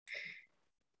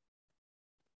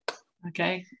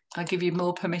Okay, I'll give you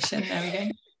more permission. There we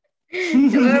go.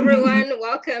 Hello, everyone.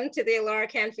 Welcome to the Alara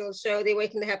Canfield Show, the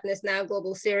Awaken to Happiness Now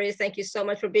Global Series. Thank you so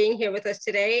much for being here with us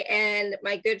today. And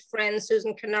my good friend,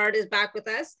 Susan Kennard, is back with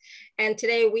us. And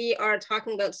today we are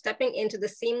talking about stepping into the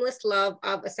seamless love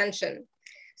of Ascension.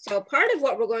 So part of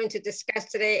what we're going to discuss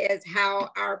today is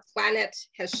how our planet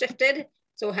has shifted.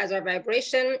 So has our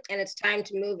vibration, and it's time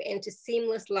to move into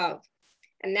seamless love.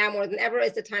 And now more than ever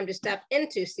is the time to step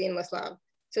into seamless love.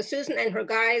 So Susan and her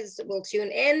guides will tune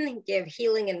in, give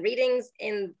healing and readings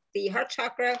in the heart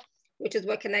chakra, which is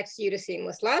what connects you to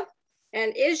seamless love.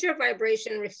 And is your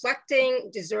vibration reflecting,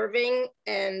 deserving,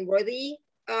 and worthy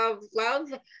of love?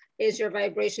 Is your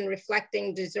vibration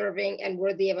reflecting, deserving, and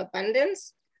worthy of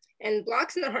abundance? And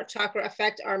blocks in the heart chakra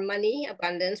affect our money,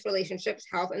 abundance, relationships,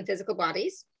 health, and physical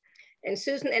bodies. And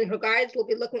Susan and her guides will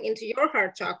be looking into your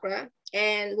heart chakra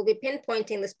and will be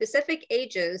pinpointing the specific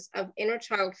ages of inner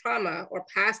child trauma or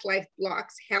past life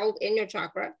blocks held in your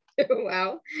chakra.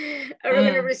 Wow. We're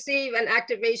going to receive an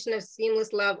activation of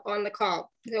seamless love on the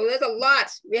call. So there's a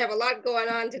lot. We have a lot going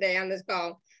on today on this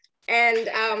call. And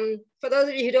for those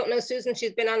of you who don't know Susan,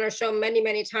 she's been on our show many,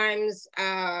 many times.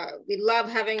 We love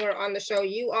having her on the show.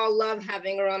 You all love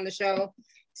having her on the show.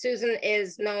 Susan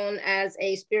is known as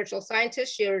a spiritual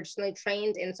scientist. She originally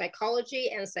trained in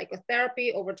psychology and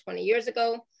psychotherapy over 20 years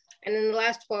ago. And in the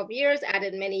last 12 years,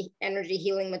 added many energy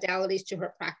healing modalities to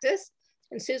her practice.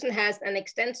 And Susan has an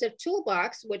extensive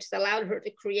toolbox, which has allowed her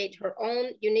to create her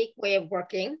own unique way of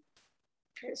working.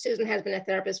 And Susan has been a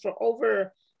therapist for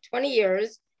over 20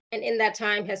 years. And in that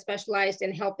time has specialized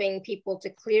in helping people to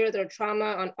clear their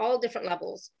trauma on all different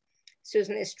levels.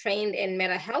 Susan is trained in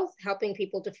meta health, helping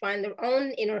people to find their own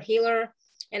inner healer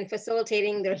and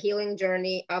facilitating their healing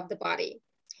journey of the body.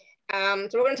 So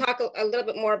we're going to talk a little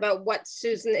bit more about what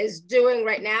Susan is doing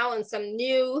right now and some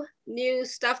new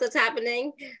stuff that's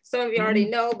happening. Some of you already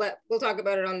know, but we'll talk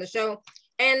about it on the show.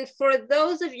 And for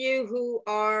those of you who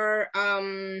are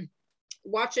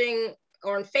watching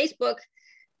or on Facebook,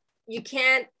 you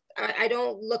can't, I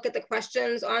don't look at the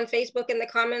questions on Facebook in the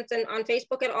comments and on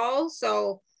Facebook at all.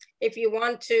 So if you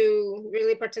want to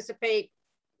really participate,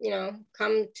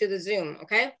 come to the Zoom,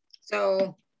 okay?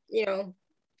 So,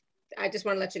 I just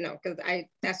want to let you know because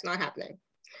that's not happening.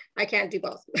 I can't do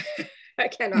both. I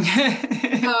cannot.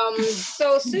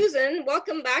 So Susan,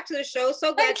 welcome back to the show.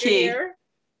 So glad you're here.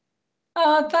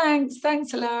 Oh, thanks,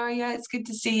 Alara. Yeah, it's good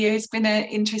to see you. It's been an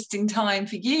interesting time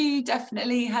for you,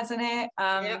 definitely, hasn't it?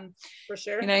 Yeah, for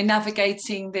sure.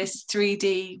 Navigating this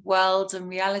 3D world and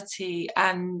reality,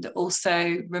 and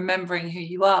also remembering who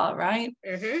you are, right?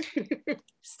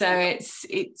 So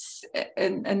it's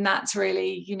and that's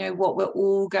really, what we're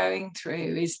all going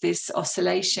through is this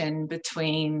oscillation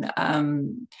between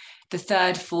the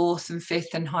third, fourth, and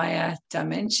fifth and higher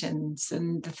dimensions.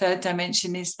 And the third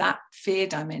dimension is that fear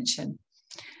dimension.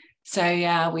 So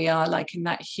yeah, we are like in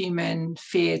that human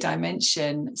fear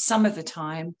dimension some of the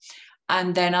time.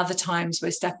 And then other times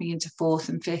we're stepping into fourth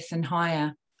and fifth and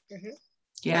higher.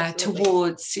 Yeah, absolutely.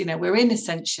 Towards, we're in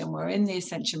Ascension, we're in the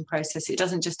Ascension process. It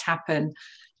doesn't just happen.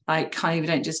 Like, we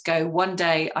don't just go one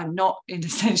day I'm not in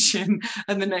Ascension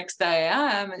and the next day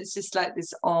I am. It's just like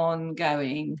this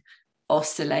ongoing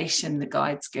oscillation the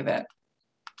guides give it.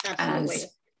 Absolutely.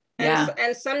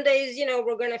 And some days,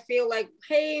 we're going to feel like,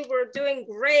 hey, we're doing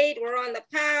great, we're on the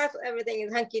path, everything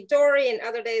is hunky-dory, and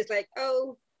other days like,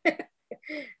 oh,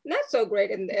 not so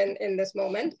great in this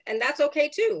moment. And that's okay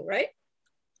too, right?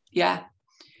 Yeah.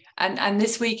 And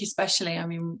this week especially,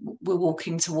 we're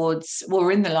walking towards,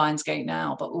 we're in the Lion's Gate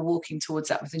now, but we're walking towards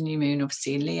that with the new moon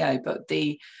obviously in Leo. But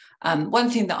the one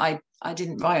thing that I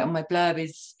didn't write on my blurb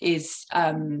is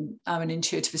I'm an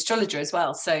intuitive astrologer as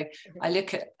well. So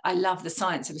I love the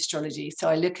science of astrology. So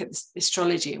I look at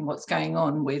astrology and what's going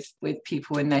on with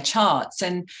people in their charts.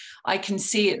 And I can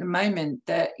see at the moment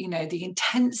that, the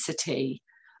intensity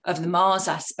of the Mars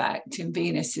aspect in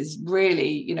Venus is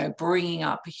really, bringing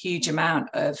up a huge amount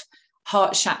of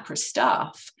heart chakra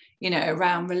stuff,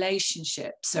 around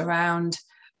relationships, around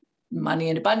money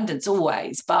and abundance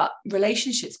always, but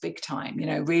relationships big time,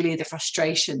 really the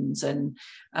frustrations and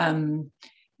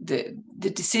the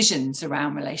decisions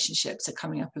around relationships are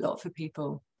coming up a lot for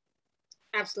people.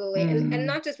 Absolutely. And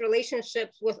not just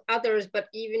relationships with others, but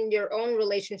even your own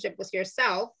relationship with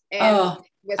yourself and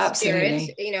with absolutely.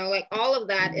 Spirit, like all of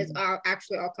that is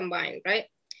actually all combined, right?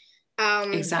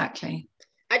 Exactly.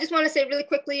 I just want to say really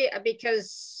quickly,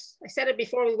 because I said it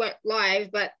before we went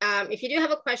live, but if you do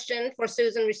have a question for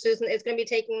Susan is going to be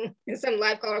taking some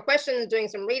live caller questions, doing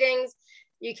some readings.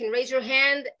 You can raise your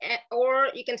hand or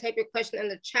you can type your question in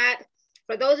the chat.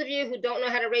 For those of you who don't know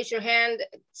how to raise your hand,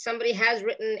 somebody has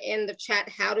written in the chat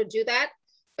how to do that,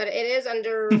 but it is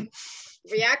under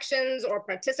reactions or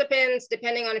participants,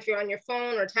 depending on if you're on your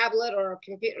phone or tablet or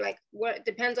computer, like what, it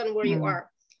depends on where you are.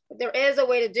 But there is a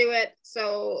way to do it.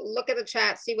 So look at the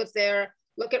chat, see what's there,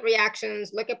 look at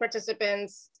reactions, look at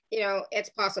participants, you know, it's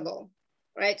possible,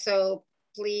 right? So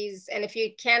please, and if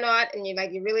you cannot, and you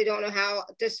really don't know how,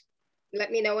 just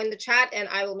let me know in the chat and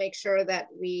I will make sure that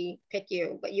we pick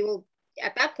you. But you will,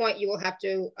 at that point, you will have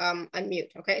to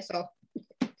unmute, okay? So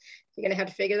you're gonna have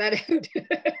to figure that out.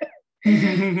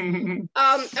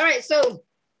 All right, so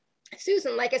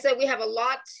Susan, like I said, we have a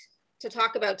lot to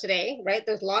talk about today, right?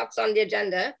 There's lots on the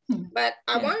agenda, but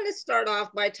I wanted to start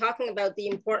off by talking about the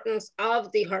importance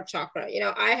of the heart chakra. You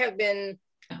know, I have been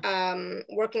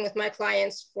working with my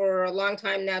clients for a long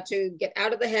time now to get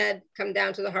out of the head, come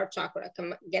down to the heart chakra,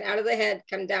 get out of the head,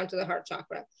 come down to the heart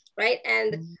chakra, right?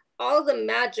 And all the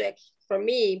magic for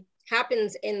me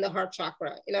happens in the heart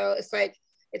chakra. You know, it's like,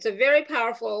 it's a very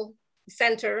powerful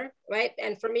center, right?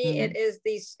 And for me, it's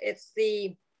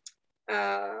the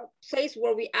place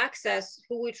where we access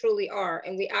who we truly are,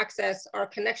 and we access our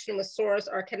connection with source,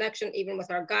 our connection even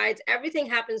with our guides. Everything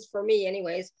happens for me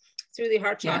anyways through the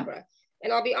heart chakra.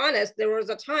 And I'll be honest, there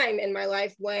was a time in my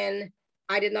life when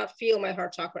I did not feel my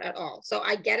heart chakra at all. So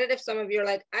I get it if some of you are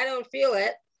like, I don't feel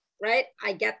it, right?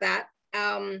 I get that.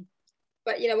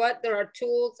 But you know what? There are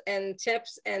tools and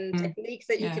tips and techniques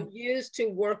that you can use to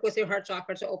work with your heart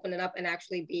chakra to open it up and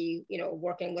actually be, you know,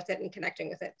 working with it and connecting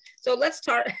with it. So let's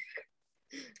start.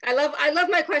 I love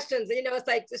my questions. You know, it's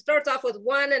like, it starts off with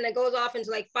one and it goes off into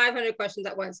like 500 questions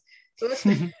at once. So let's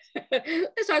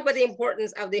talk about the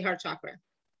importance of the heart chakra.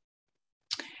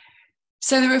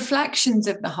 So the reflections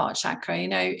of the heart chakra, you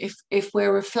know, if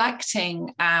we're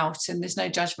reflecting out, and there's no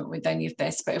judgment with any of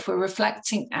this, but if we're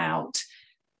reflecting out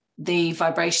the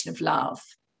vibration of love,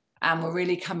 and we're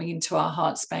really coming into our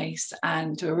heart space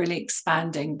and we're really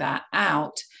expanding that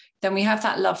out, then we have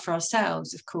that love for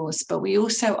ourselves, of course, but we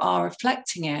also are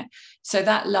reflecting it. So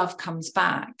that love comes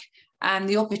back, and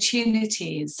the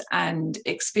opportunities and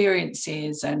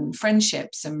experiences and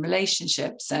friendships and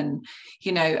relationships and,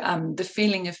 you know, the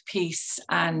feeling of peace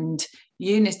and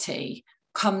unity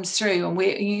comes through, and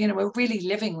we're really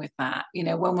living with that, you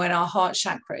know, when our heart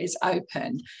chakra is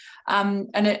open.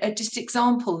 And just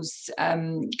examples,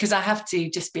 because I have to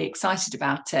just be excited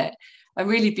about it. A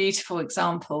really beautiful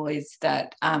example is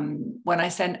that when I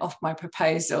sent off my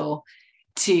proposal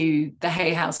to the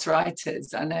Hay House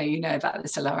writers, I know you know about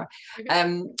this, Alara,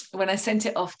 when I sent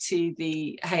it off to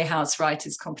the Hay House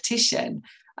writers competition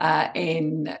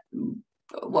in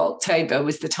October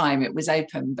was the time it was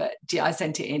open, but I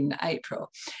sent it in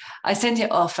April. I sent it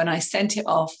off, and I sent it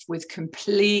off with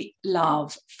complete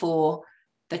love for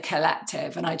the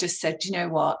collective. And I just said, you know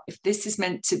what, if this is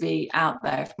meant to be out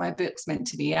there, if my book's meant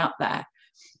to be out there,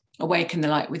 Awaken the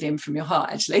Light Within from your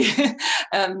heart, actually,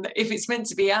 if it's meant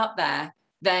to be out there,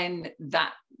 then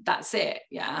that's it.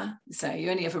 Yeah. So you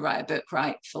only ever write a book,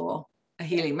 right, for a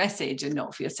healing message and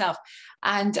not for yourself.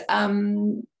 And,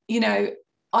 you know,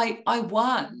 I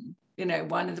won, you know,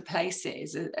 one of the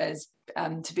places as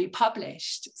to be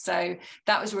published. So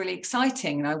that was really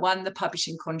exciting. And I won the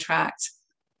publishing contract.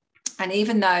 And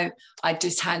even though I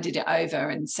just handed it over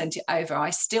and sent it over, I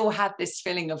still had this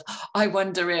feeling of, I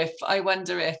wonder if,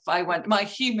 my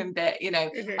human bit, you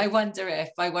know, I wonder if,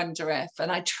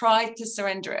 and I tried to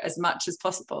surrender it as much as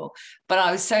possible. But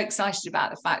I was so excited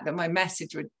about the fact that my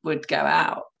message would go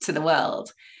out to the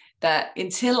world, that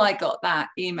until I got that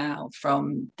email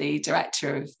from the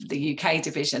director of the UK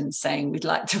division saying, we'd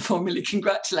like to formally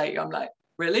congratulate you, I'm like,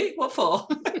 really? What for?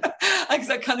 Because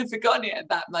I kind of forgotten it at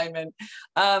that moment.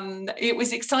 It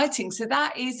was exciting. So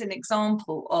that is an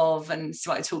example of, and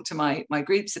so I talk to my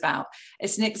groups about,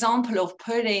 it's an example of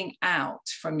putting out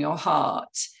from your heart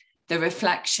the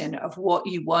reflection of what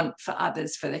you want for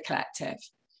others, for the collective.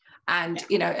 And,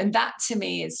 you know, and that to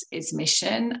me is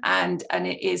mission. And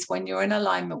it is, when you're in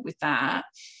alignment with that,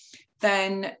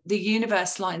 then the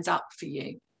universe lines up for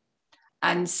you.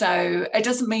 And so it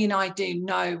doesn't mean I do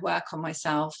no work on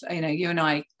myself. You know, you and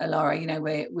I, Laura, you know,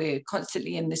 we're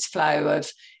constantly in this flow of,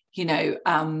 you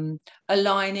know,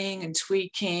 aligning and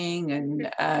tweaking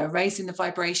and raising the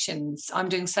vibrations. I'm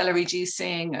doing celery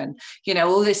juicing and, you know,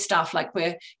 all this stuff, like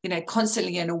we're, you know,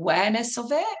 constantly in awareness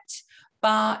of it.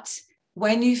 But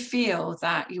when you feel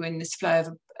that you're in this flow of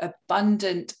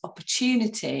abundant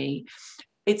opportunity,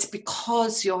 it's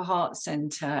because your heart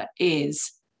center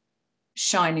is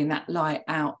shining that light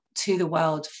out to the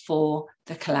world for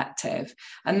the collective.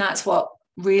 And that's what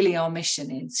really our mission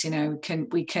is. You know,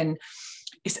 we can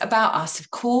it's about us, of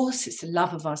course, it's the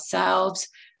love of ourselves,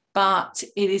 but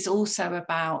it is also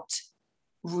about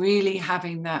really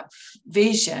having that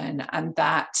vision and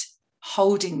that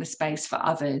holding the space for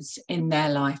others in their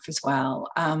life as well,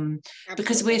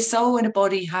 because we're soul in a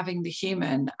body having the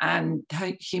human and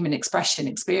human expression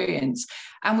experience,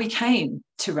 and we came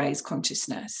to raise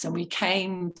consciousness, and we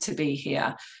came to be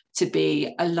here to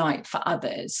be a light for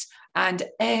others, and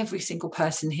every single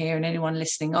person here and anyone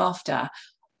listening after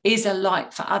is a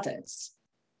light for others.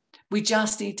 We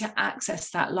just need to access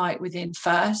that light within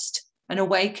first and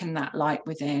awaken that light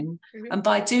within. Mm-hmm. And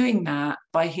by doing that,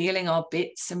 by healing our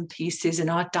bits and pieces and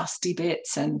our dusty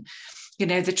bits and, you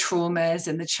know, the traumas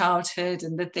and the childhood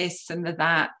and the this and the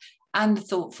that and the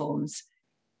thought forms,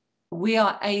 we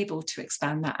are able to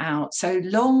expand that out. So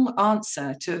long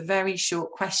answer to a very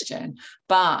short question.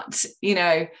 But, you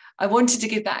know, I wanted to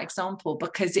give that example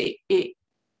because it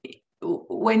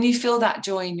when you feel that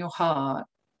joy in your heart,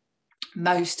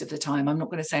 most of the time, I'm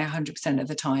not going to say 100% of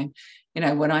the time, you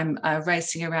know, when I'm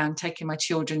racing around taking my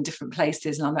children different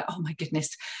places and I'm like, oh my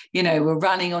goodness, you know, we're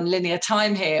running on linear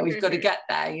time here, we've got to get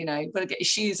there, you know, you've got to get your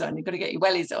shoes on, you've got to get your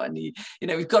wellies on, you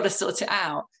know, we've got to sort it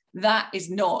out. That is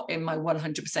not in my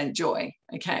 100% joy,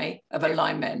 okay, of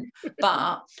alignment.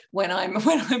 But when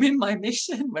I'm in my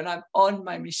mission, when I'm on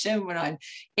my mission, when I'm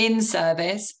in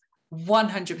service,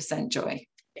 100% joy.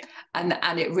 Yeah.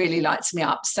 And it really lights me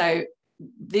up. So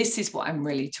this is what I'm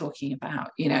really talking about.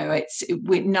 You know,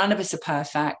 none of us are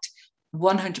perfect.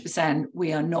 100%,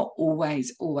 we are not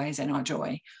always in our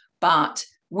joy. But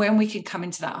when we can come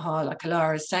into that heart, like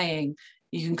Alara is saying,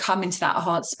 you can come into that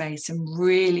heart space and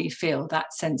really feel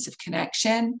that sense of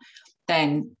connection,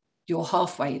 then you're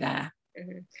halfway there.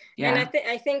 Mm-hmm. Yeah. And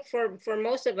I think for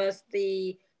most of us,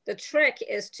 the trick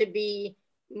is to be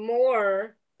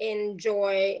more in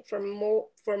joy for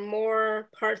more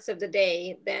parts of the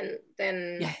day than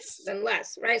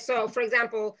less, right? So for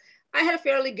example, I had a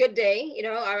fairly good day, you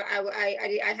know,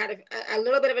 I had a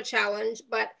little bit of a challenge,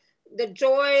 but the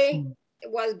joy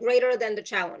was greater than the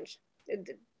challenge.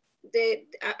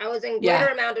 I was in greater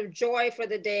amount of joy for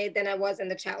the day than I was in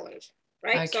the challenge,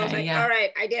 right? Okay, so I was like, all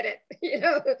right, I did it, you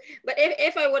know. But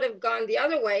if I would have gone the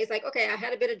other way, it's like, okay, I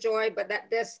had a bit of joy, but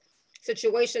this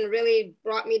situation really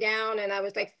brought me down, and I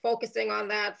was like focusing on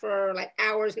that for like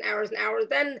hours and hours and hours,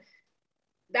 then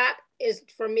that is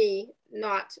for me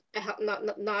not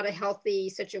a healthy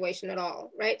situation at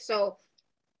all, right? So,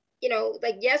 you know,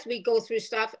 like, yes, we go through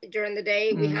stuff during the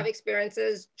day, we have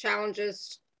experiences,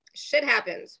 challenges, shit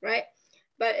happens, right?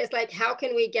 But it's like, how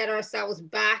can we get ourselves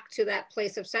back to that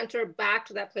place of center, back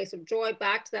to that place of joy,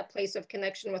 back to that place of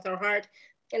connection with our heart,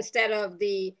 instead of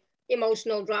the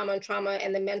emotional drama and trauma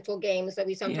and the mental games that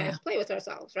we sometimes play with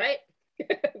ourselves, right?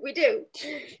 We do,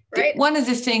 right? One of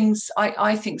the things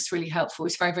I think is really helpful,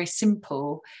 it's very, very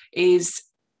simple, is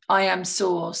I am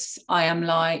source, I am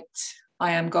light,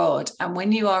 I am God. And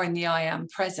when you are in the I am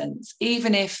presence,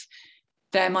 even if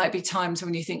there might be times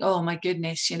when you think, oh my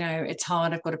goodness, you know, it's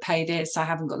hard, I've got to pay this, I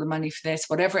haven't got the money for this,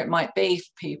 whatever it might be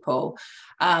for people,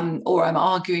 or I'm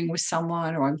arguing with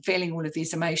someone, or I'm feeling all of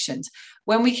these emotions.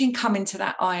 When we can come into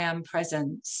that I am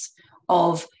presence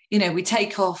of, you know, we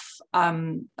take off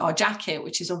our jacket,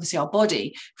 which is obviously our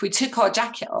body. If we took our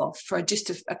jacket off for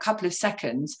just a couple of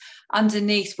seconds,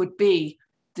 underneath would be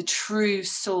the true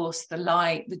source, the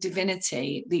light, the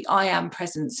divinity, the I am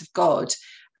presence of God.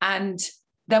 And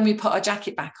then we put our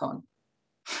jacket back on.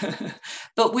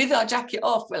 But with our jacket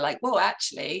off, we're like, well,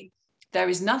 actually, there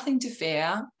is nothing to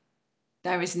fear.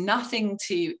 There is nothing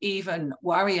to even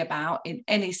worry about in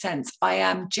any sense. I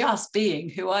am just being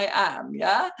who I am.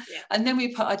 Yeah. And then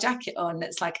we put our jacket on.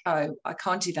 It's like, oh, I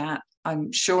can't do that.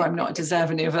 I'm sure I'm not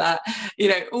deserving of that. You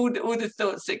know, all the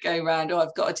thoughts that go around, oh,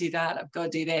 I've got to do that. I've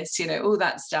got to do this, you know, all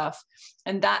that stuff.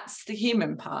 And that's the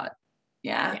human part.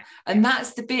 Yeah. And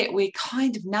that's the bit we're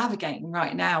kind of navigating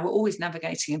right now. We're always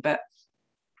navigating, but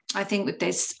I think with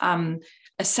this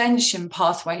ascension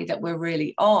pathway that we're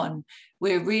really on,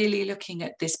 we're really looking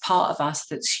at this part of us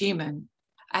that's human.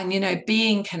 And, you know,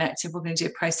 being connected, we're going to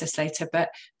do a process later, but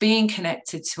being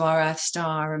connected to our Earth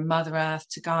Star and Mother Earth,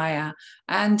 to Gaia,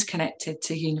 and connected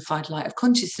to unified light of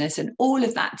consciousness, and all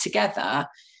of that together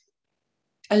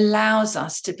allows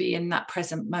us to be in that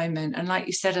present moment. And like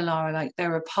you said, Alara, like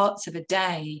there are parts of a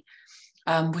day,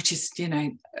 which is, you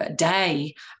know, a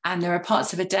day, and there are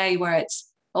parts of a day where it's,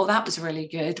 oh, that was really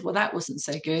good. Well, that wasn't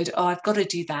so good. Oh, I've got to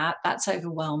do that. That's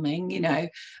overwhelming, you know.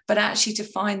 But actually to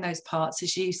find those parts,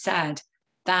 as you said,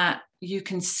 that you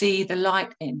can see the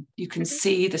light in, you can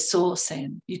see the source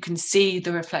in, you can see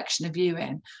the reflection of you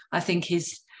in, I think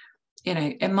is, you know,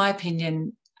 in my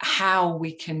opinion, how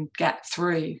we can get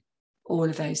through all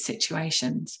of those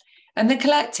situations. And the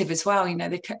collective as well,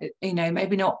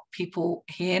 maybe not people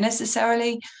here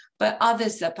necessarily, but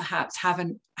others that perhaps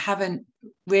haven't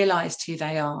realized who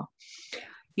they are.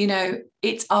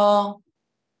 It's our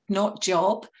not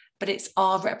job, but it's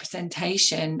our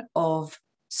representation of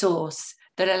source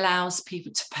that allows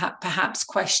people to perhaps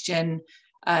question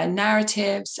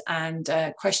narratives and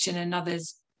question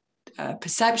another's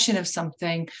perception of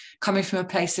something coming from a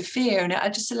place of fear. And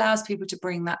it just allows people to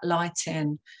bring that light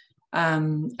in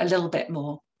a little bit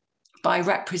more by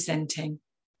representing.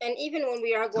 And even when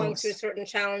we are going through certain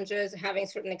challenges, having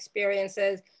certain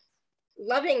experiences,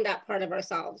 loving that part of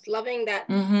ourselves, loving that,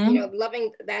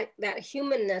 loving that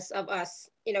humanness of us,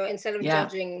 instead of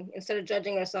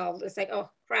judging ourselves. It's like, oh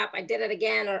crap, I did it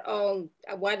again, or oh,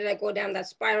 why did I go down that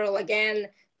spiral again?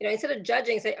 Instead of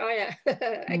judging, say, oh yeah,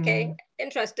 okay,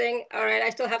 interesting. All right, I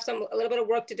still have a little bit of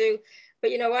work to do, but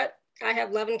you know what? I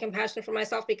have love and compassion for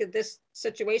myself because this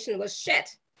situation was shit.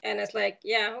 And it's like,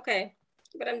 yeah, okay,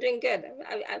 but I'm doing good.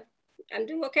 I'm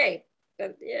doing okay.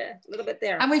 But yeah, a little bit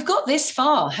there. And we've got this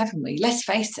far, haven't we? Let's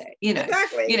face it.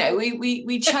 Exactly.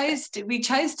 We chose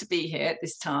to be here at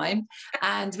this time,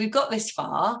 and we've got this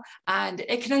far, and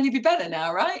it can only be better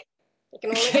now, right? It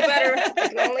can only get better. It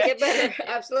can only get better.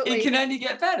 Absolutely. It can only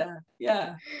get better.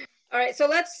 Yeah. All right. So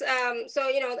let's,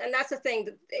 and that's the thing.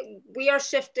 We are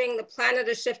shifting. The planet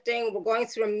is shifting. We're going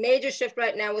through a major shift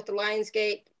right now with the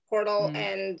Lionsgate portal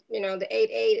and, the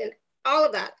 8/8 and all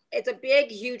of that. It's a big,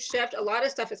 huge shift. A lot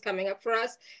of stuff is coming up for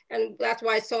us. And that's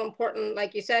why it's so important,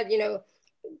 like you said,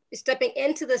 stepping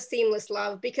into the seamless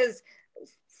love, because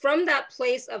from that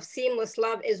place of seamless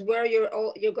love is where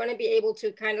you're going to be able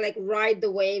to kind of like ride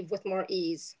the wave with more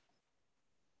ease.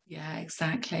 Yeah,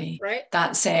 exactly. Right.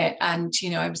 That's it. And,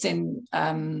 I was in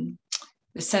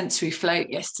the sensory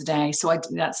float yesterday. So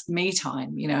that's me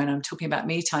time, and I'm talking about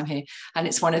me time here. And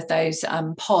it's one of those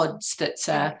pods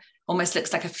that almost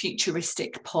looks like a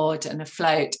futuristic pod and a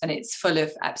float, and it's full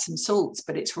of Epsom salts,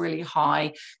 but it's really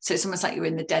high. So it's almost like you're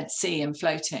in the Dead Sea and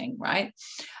floating, right?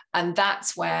 And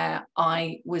that's where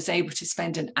I was able to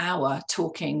spend an hour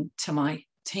talking to my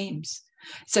teams.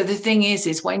 So the thing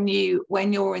is when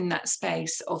you're in that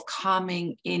space of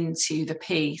coming into the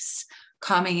peace,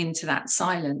 coming into that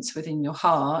silence within your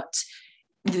heart,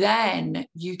 then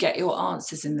you get your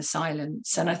answers in the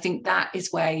silence. And I think that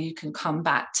is where you can come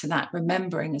back to that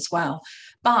remembering as well.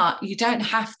 But you don't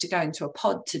have to go into a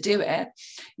pod to do it.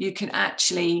 You can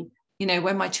actually,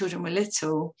 when my children were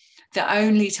little, the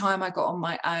only time I got on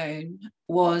my own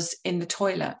was in the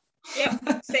toilet.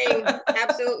 Yep, same,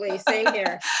 absolutely, same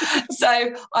here.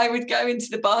 So I would go into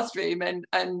the bathroom and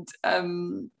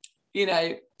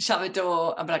shut the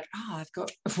door and be like, I've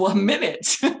got 1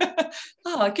 minute.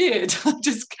 Good.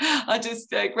 I just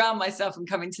ground myself and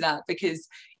come into that, because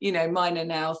mine are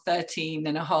now 13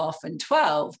 and a half and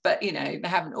 12, but they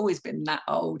haven't always been that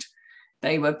old.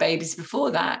 They were babies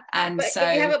before that. And but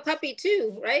you have a puppy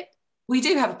too, right? We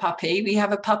do have a puppy. We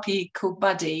have a puppy called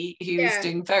Buddy, who's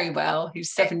doing very well,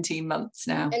 who's 17 months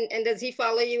now. And does he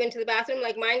follow you into the bathroom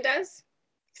like mine does?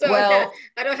 So well,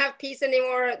 I don't have peace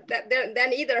anymore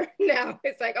then either now.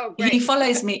 It's like, oh, great. He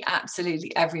follows me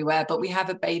absolutely everywhere, but we have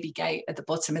a baby gate at the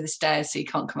bottom of the stairs, so he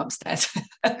can't come upstairs.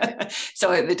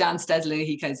 So at the downstairs loo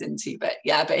he goes into, but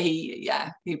he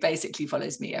basically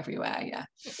follows me everywhere.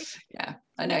 Yeah,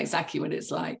 I know exactly what it's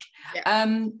like.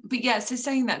 So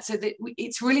saying that, so that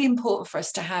it's really important for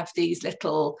us to have these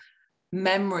little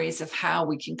memories of how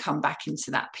we can come back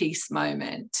into that peace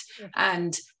moment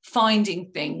and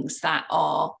finding things that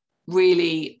are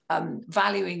really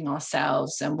valuing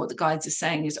ourselves, and what the guides are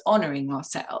saying is honoring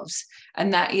ourselves,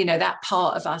 and that that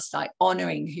part of us, like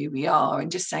honoring who we are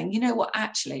and just saying, what,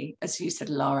 actually, as you said,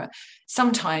 Laura,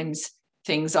 sometimes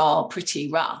things are pretty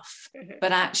rough,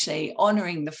 but actually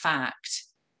honoring the fact,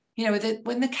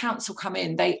 when the council come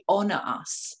in, they honor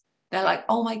us. They're like,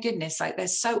 oh my goodness, like they're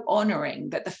so honoring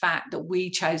that the fact that we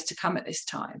chose to come at this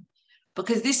time,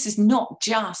 because this is not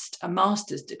just a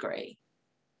master's degree.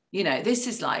 This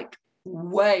is like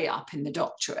way up in the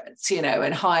doctorates,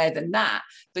 and higher than that,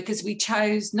 because we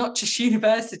chose not just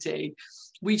university,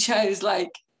 we chose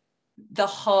like the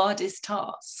hardest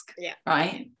task. Yeah.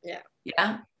 Right.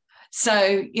 Yeah.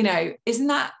 So, isn't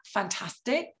that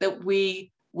fantastic that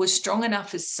we were strong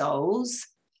enough as souls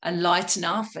and light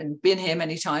enough and been here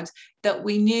many times that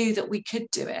we knew that we could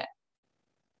do it.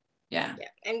 Yeah.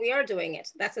 And we are doing it.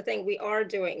 That's the thing. We are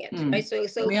doing it. Right.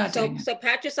 So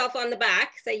pat yourself on the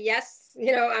back, say, yes,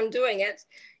 I'm doing it,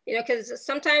 because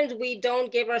sometimes we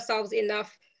don't give ourselves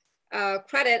enough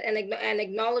credit and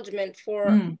acknowledgement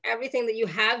for everything that you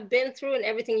have been through and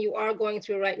everything you are going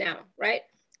through right now. Right.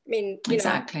 I mean,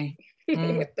 exactly.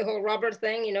 With the whole Robert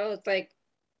thing, it's like,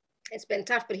 It's been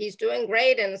tough, but he's doing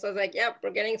great. And so I was like, yep,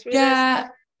 we're getting through this,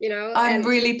 you know. I'm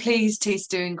really pleased he's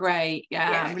doing great.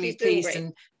 Yeah, I'm really he's doing pleased. Great.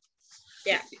 And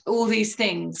yeah, all these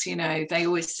things, you know, they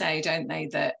always say, don't they,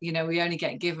 that, you know, we only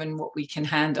get given what we can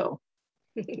handle.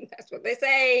 That's what they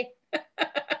say.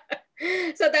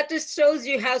 So that just shows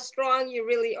you how strong you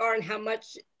really are and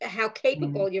how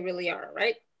capable you really are,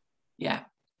 right? Yeah,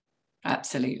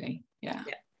 absolutely. Yeah.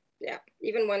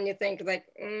 Even when you think like,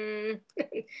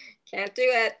 can't do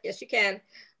it. Yes, you can.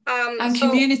 And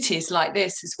communities like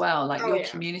this as well, like your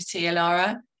community,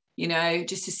 Alara, you know,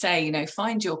 just to say, you know,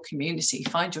 find your community,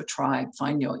 find your tribe,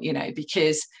 find your, you know,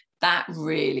 because that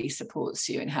really supports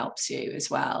you and helps you as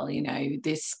well. You know,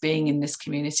 this being in this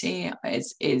community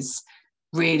is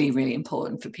really, really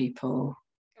important for people.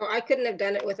 Oh, I couldn't have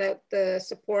done it without the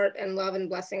support and love and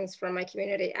blessings from my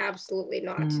community. Absolutely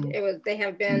not. They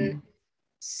have been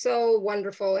so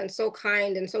wonderful and so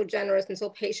kind and so generous and so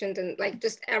patient, and like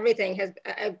just everything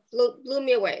blew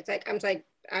me away. It's like,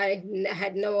 I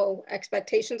had no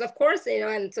expectations, of course, you know,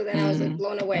 and so then I was like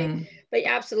blown away. But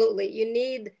absolutely, you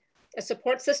need a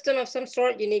support system of some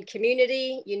sort. You need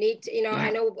community. You need to, you know, I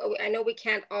know we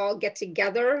can't all get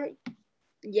together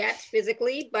yet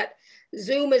physically, but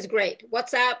Zoom is great.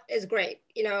 WhatsApp is great.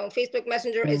 You know, Facebook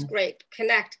Messenger is great.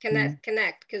 Connect,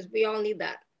 because we all need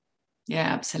that.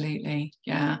 Yeah, absolutely.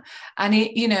 Yeah. And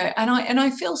it, you know, and I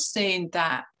feel soon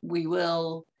that we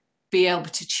will be able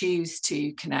to choose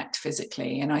to connect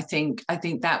physically. And I think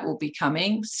that will be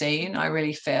coming soon. I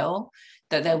really feel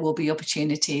that there will be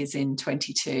opportunities in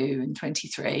 22 and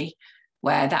 23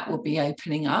 where that will be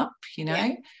opening up, you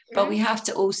know, but we have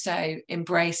to also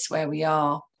embrace where we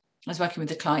are. I was working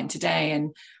with a client today,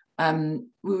 and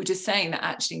we were just saying that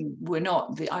actually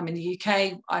I'm in the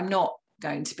UK. I'm not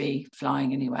going to be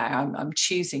flying anywhere. I'm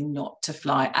choosing not to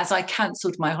fly, as I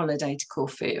cancelled my holiday to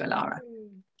Corfu, Alara.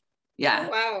 Yeah.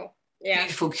 Oh, wow. Yeah.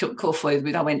 Beautiful Corfu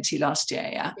that I went to last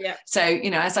year. Yeah. So,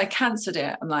 you know, as I cancelled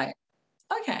it, I'm like,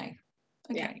 okay,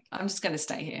 I'm just going to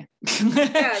stay here.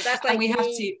 Yeah, that's like and we have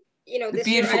to, you know, the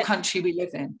beautiful country we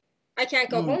live in. I can't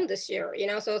go home this year, you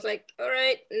know, so it's like, all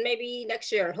right, maybe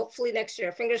next year, hopefully next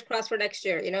year, fingers crossed for next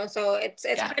year, you know. So it's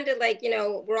kind of like, you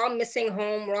know, we're all missing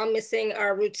home, we're all missing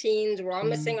our routines, we're all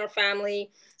missing our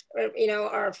family, or, you know,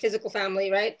 our physical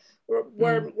family, right?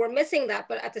 We're missing that,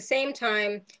 but at the same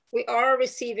time, we are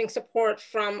receiving support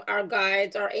from our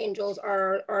guides, our angels,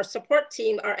 our support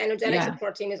team, our energetic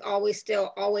support team is always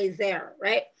there,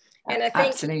 right? And I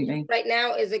think right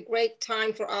now is a great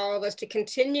time for all of us to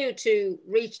continue to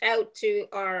reach out to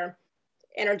our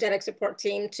energetic support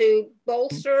team to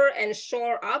bolster and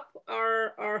shore up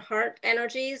our heart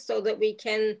energies so that we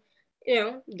can, you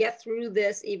know, get through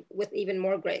this with even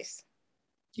more grace.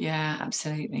 Yeah,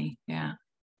 absolutely. Yeah.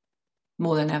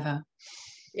 More than ever.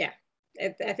 Yeah.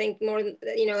 I think more,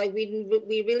 you know, like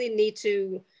we really need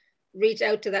to reach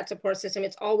out to that support system.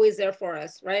 It's always there for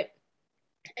us, right?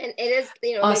 And it is,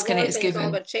 you know, asking it is given. It's all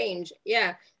about change.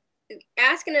 Yeah.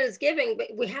 Asking it is giving, but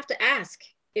we have to ask,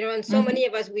 you know, and so many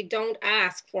of us, we don't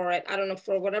ask for it. I don't know,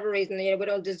 for whatever reason, you know, we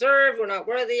don't deserve, we're not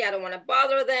worthy, I don't want to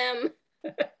bother them.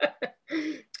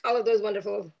 All of those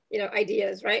wonderful, you know,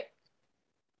 ideas, right?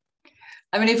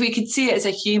 I mean, if we could see it as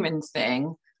a human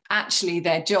thing, actually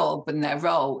their job and their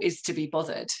role is to be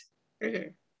bothered.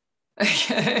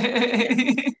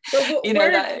 So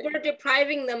we're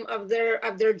depriving them of their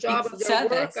job, of their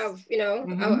work, of, you know,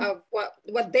 of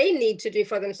what they need to do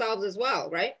for themselves as well,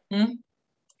 right?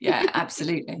 Yeah,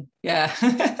 absolutely. Yeah.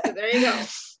 So there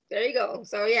you go.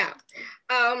 So yeah.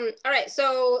 All right,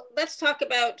 so let's talk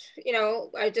about, you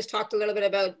know, I just talked a little bit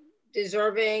about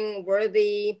deserving,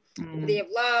 worthy of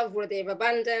love, worthy of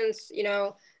abundance, you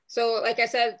know. So like I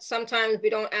said, sometimes we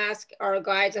don't ask our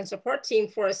guides and support team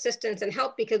for assistance and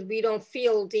help because we don't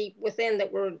feel deep within that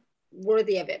we're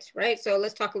worthy of it, right? So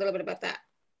let's talk a little bit about that.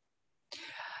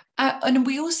 And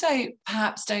we also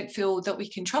perhaps don't feel that we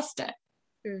can trust it.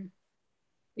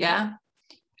 Yeah.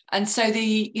 And so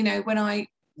you know, when I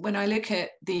look at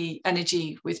the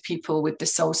energy with people with the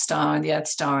soul star and the earth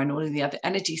star and all of the other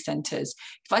energy centers,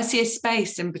 if I see a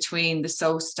space in between the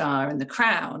soul star and the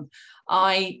crown,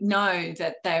 I know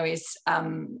that there is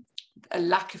a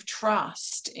lack of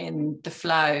trust in the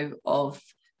flow of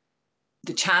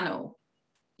the channel.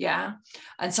 Yeah.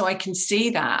 And so I can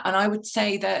see that. And I would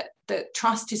say that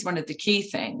trust is one of the key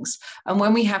things. And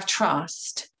when we have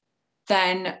trust,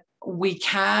 then we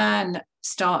can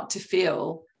start to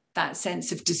feel that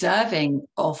sense of deserving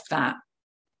of that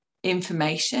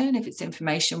information, if it's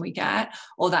information we get,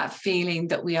 or that feeling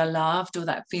that we are loved, or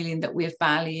that feeling that we're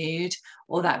valued,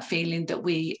 or that feeling that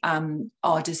we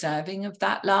are deserving of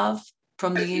that love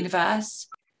from the universe.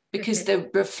 because the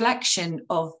reflection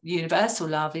of universal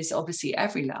love is obviously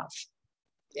every love.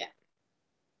 Yeah.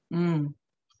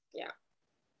 Yeah.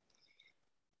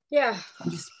 Yeah.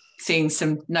 I'm just seeing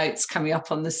some notes coming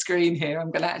up on the screen here. I'm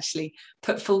going to actually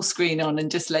put full screen on and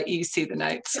just let you see the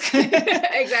notes.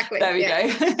 Exactly. There we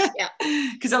go. Yeah.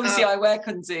 Because obviously I work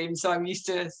on Zoom, so I'm used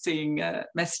to seeing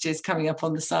messages coming up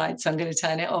on the side. So I'm going to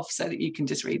turn it off so that you can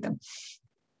just read them.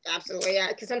 Absolutely. Yeah.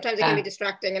 Because sometimes it can be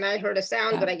distracting, and I heard a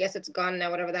sound, but I guess it's gone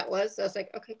now, whatever that was. So I was like,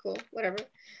 okay, cool, whatever.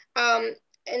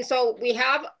 And so we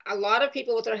have a lot of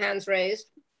people with their hands raised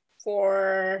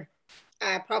for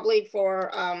probably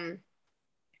for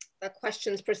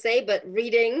questions per se, but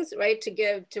readings, right? To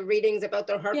give to readings about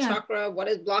their heart chakra, what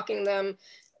is blocking them.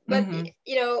 But,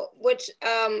 you know, which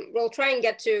we'll try and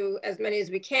get to as many as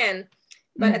we can.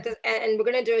 But at the and we're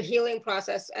going to do a healing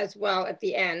process as well at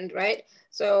the end, right?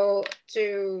 So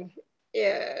to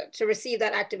receive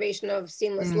that activation of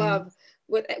seamless love,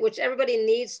 with which everybody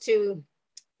needs to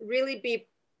really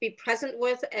be present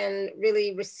with and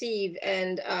really receive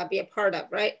and be a part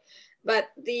of, right? But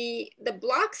the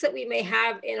blocks that we may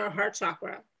have in our heart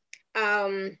chakra,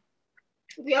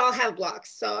 we all have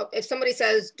blocks. So if somebody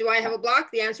says, do I have a block?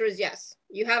 The answer is yes,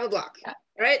 you have a block,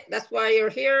 right? That's why you're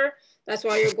here. That's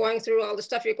why you're going through all the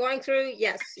stuff you're going through.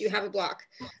 Yes, you have a block.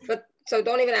 But so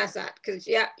don't even ask that, because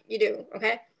yeah, you do,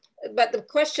 okay? But the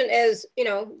question is, you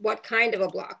know, what kind of a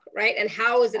block, right? And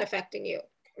how is it affecting you,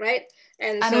 right?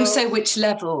 And so, also which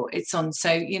level it's on.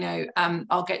 So, you know,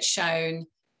 I'll get shown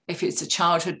if it's a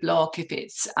childhood block, if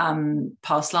it's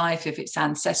past life, if it's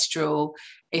ancestral,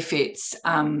 if it's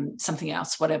something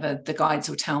else, whatever the guides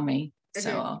will tell me. So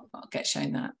I'll get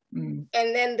shown that. And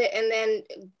then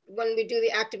when we do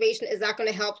the activation, is that going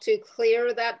to help to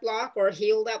clear that block or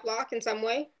heal that block in some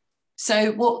way?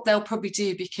 So what they'll probably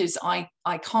do, because I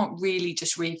can't really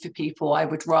just read for people, I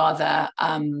would rather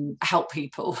help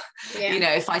people. You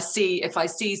know, if I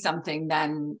see something,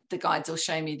 then the guides will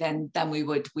show me, then we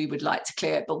would like to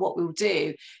clear it. But what we'll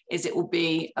do is it will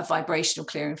be a vibrational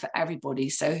clearing for everybody.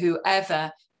 So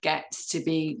whoever gets to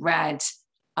be read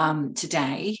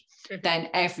today, then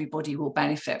everybody will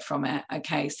benefit from it.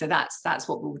 Okay, so that's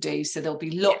what we'll do. So there'll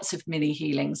be lots of mini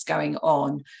healings going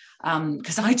on,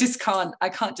 because I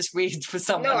can't just read for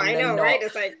someone. No, I know, right?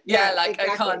 It's like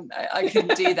exactly. I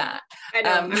couldn't do that. I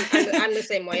know. I'm the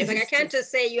same way. It's like I can't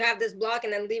just say you have this block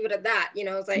and then leave it at that. You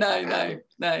know, it's like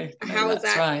no. How is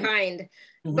that right. kind?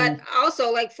 But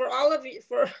also, like, for all of you,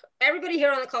 for everybody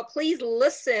here on the call, please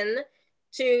listen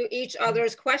to each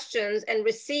other's questions and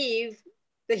receive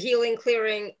the healing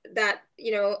clearing that,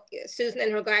 you know, Susan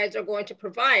and her guides are going to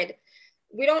provide.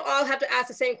 We don't all have to ask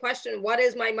the same question. What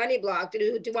is my money block?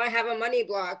 Do I have a money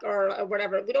block or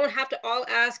whatever? We don't have to all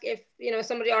ask if, you know,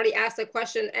 somebody already asked a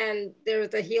question and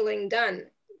there's a healing done.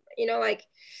 You know, like,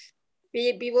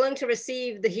 be willing to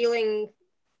receive the healing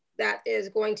that is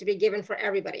going to be given for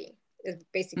everybody, is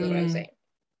basically what I'm saying.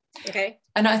 Okay.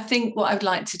 And I think what I would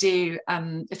like to do,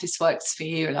 if this works for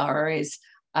you, Lara, is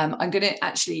I'm going to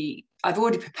actually, I've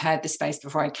already prepared the space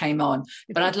before I came on,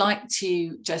 but I'd like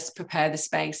to just prepare the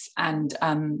space and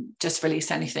just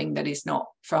release anything that is not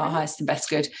for our highest and best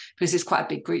good, because there's quite a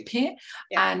big group here.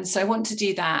 And so I want to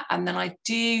do that. And then I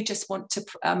do just want to,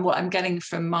 what I'm getting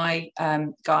from my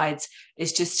guides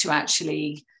is just to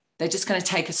actually, they're just going to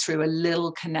take us through a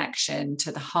little connection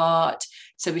to the heart,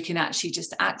 so we can actually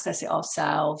just access it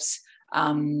ourselves.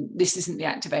 This isn't the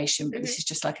activation, but this is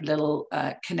just like a little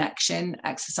connection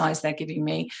exercise they're giving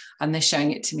me, and they're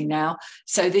showing it to me now.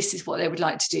 So this is what they would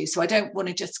like to do. So I don't want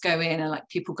to just go in and like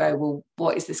people go, well,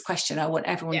 what is this question? I want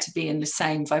everyone to be in the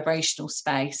same vibrational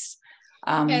space,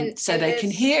 so they can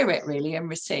hear it really and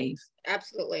receive.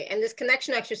 Absolutely. And this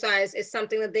connection exercise is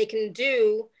something that they can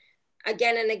do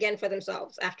again and again for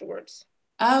themselves afterwards.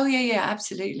 Oh yeah,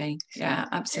 absolutely. Yeah,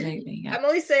 absolutely. Yeah. I'm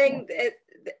only saying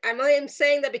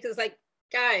that because, like,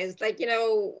 guys, like, you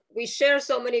know, we share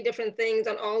so many different things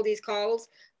on all these calls,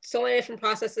 so many different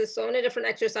processes, so many different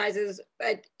exercises.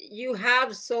 Like, you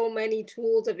have so many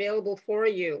tools available for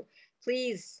you.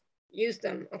 Please use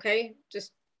them. Okay,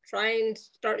 just try and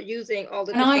start using all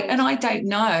the different. And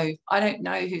I don't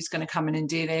know who's going to come in and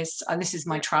do this, and this is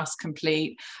my trust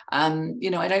complete. You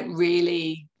know, I don't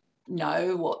really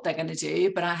know what they're going to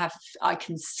do, but I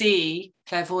can see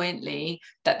clairvoyantly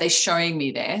that they're showing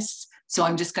me this, so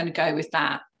I'm just going to go with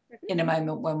that in a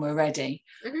moment when we're ready.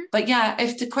 But yeah,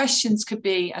 if the questions could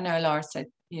be, I know Lara said,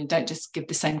 you know, don't just give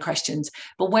the same questions,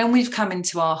 but when we've come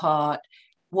into our heart,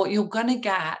 what you're going to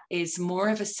get is more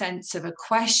of a sense of a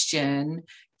question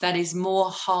that is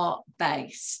more heart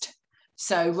based,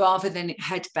 so rather than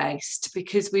head based,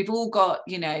 because we've all got,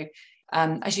 you know,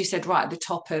 as you said, right at the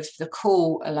top of the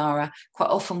call, Alara, quite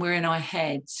often we're in our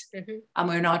heads and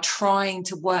we're now trying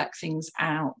to work things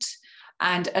out.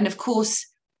 And of course,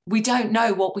 we don't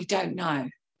know what we don't know.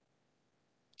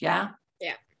 Yeah.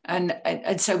 Yeah.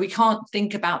 And so we can't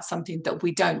think about something that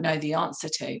we don't know the answer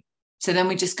to. So then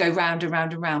we just go round and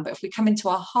round and round. But if we come into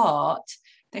our heart,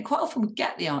 then quite often we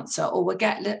get the answer, or we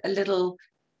get a little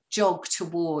jog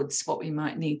towards what we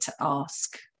might need to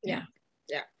ask. Yeah.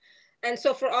 Yeah. And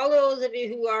so for all those of you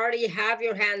who already have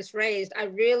your hands raised, I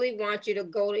really want you to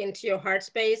go into your heart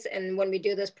space. And when we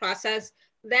do this process,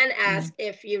 then ask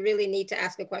if you really need to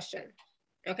ask a question.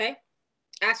 Okay?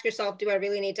 Ask yourself, do I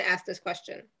really need to ask this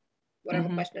question? Whatever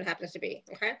question it happens to be.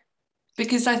 Okay?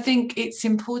 Because I think it's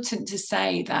important to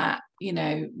say that, you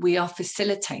know, we are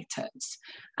facilitators,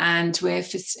 and we're,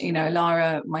 you know,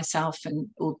 Lara, myself, and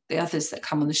all the others that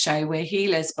come on the show, we're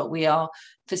healers, but we are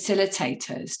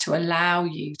facilitators to allow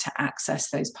you to access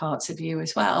those parts of you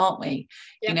as well, aren't we?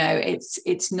 Yep. You know,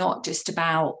 it's not just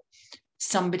about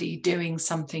somebody doing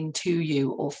something to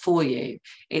you or for you.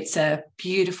 It's a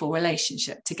beautiful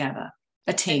relationship together,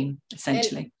 a team,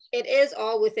 essentially. It is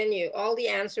all within you, all the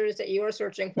answers that you are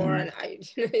searching for. And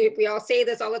we all say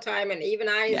this all the time. And even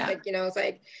I, like, you know, it's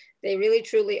like, they really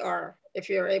truly are. If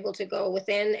you're able to go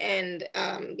within and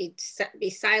be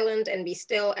silent and be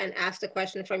still and ask the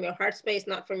question from your heart space,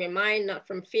 not from your mind, not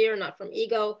from fear, not from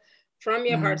ego, from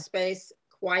your heart space,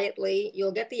 quietly,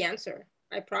 you'll get the answer.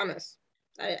 I promise.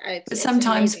 But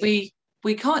sometimes we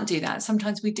can't do that.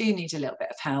 Sometimes we do need a little bit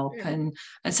of help. And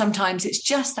sometimes it's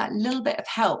just that little bit of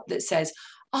help that says,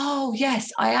 oh,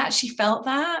 yes, I actually felt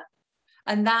that.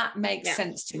 And that makes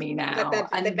sense to me now.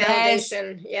 And the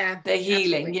validation, the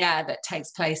healing, that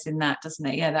takes place in that, doesn't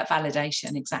it? Yeah, that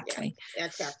validation, exactly. Yeah,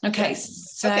 exactly. Okay,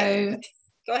 so...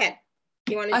 Go ahead.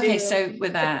 You want to Okay, so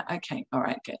with that, okay, all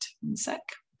right, good. 1 sec.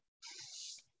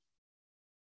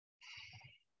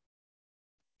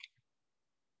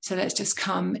 So let's just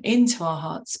come into our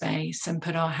heart space and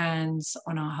put our hands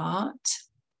on our heart.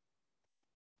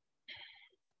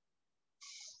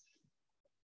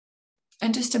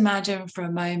 And just imagine for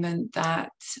a moment that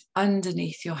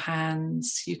underneath your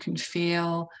hands, you can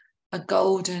feel a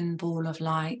golden ball of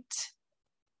light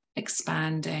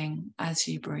expanding as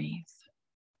you breathe.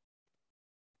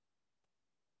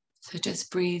 So just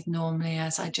breathe normally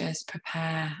as I just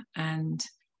prepare and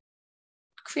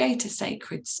create a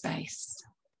sacred space.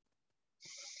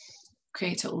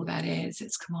 Create all that is.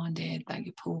 It's commanded that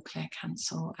you pull, clear,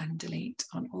 cancel, and delete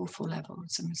on all 4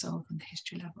 levels and resolve on the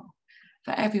history level.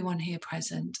 For everyone here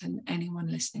present and anyone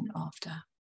listening after.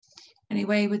 Any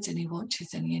waywards, any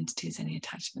watches, any entities, any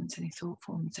attachments, any thought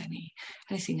forms,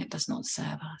 anything that does not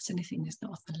serve us, anything that's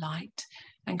not of the light,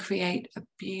 and create a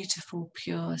beautiful,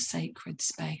 pure, sacred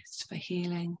space for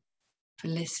healing, for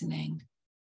listening,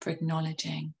 for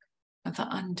acknowledging, and for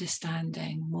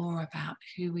understanding more about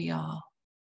who we are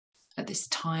at this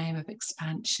time of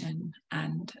expansion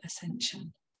and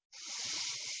ascension.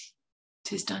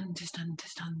 'Tis done, 'tis done,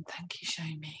 'tis done. Thank you, show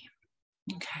me.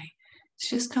 Okay,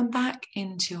 so just come back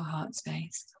into your heart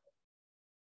space.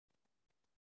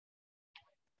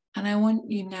 And I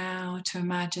want you now to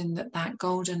imagine that that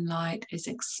golden light is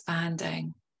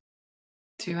expanding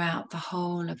throughout the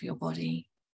whole of your body.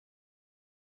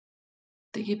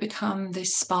 That you become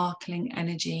this sparkling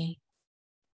energy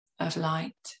of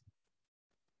light.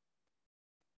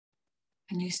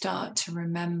 And you start to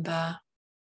remember,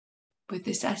 with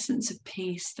this essence of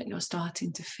peace that you're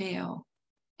starting to feel,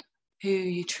 who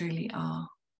you truly are.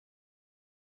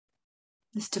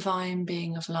 This divine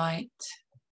being of light,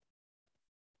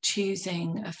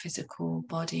 choosing a physical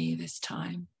body this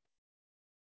time.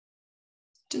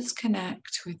 Just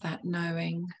connect with that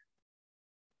knowing.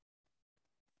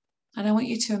 And I want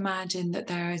you to imagine that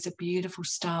there is a beautiful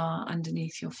star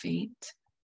underneath your feet.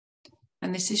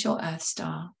 And this is your Earth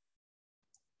star.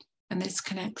 And this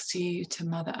connects you to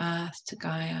Mother Earth, to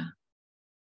Gaia,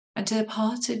 and to the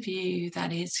part of you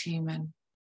that is human,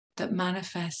 that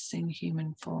manifests in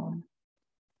human form.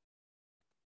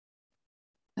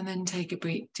 And then take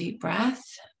a deep breath.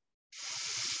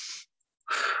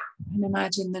 And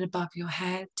imagine that above your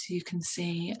head you can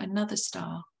see another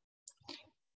star.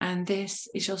 And this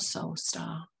is your soul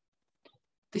star.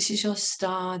 This is your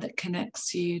star that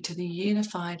connects you to the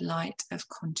unified light of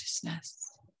consciousness.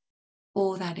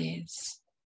 All that is.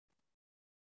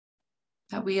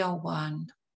 That we are one.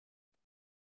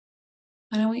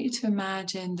 And I want you to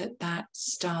imagine that that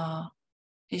star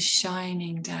is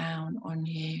shining down on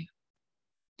you.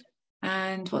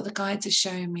 And what the guides are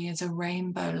showing me is a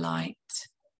rainbow light.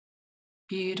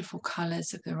 Beautiful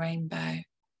colours of the rainbow.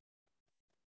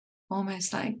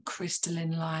 almost like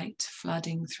crystalline light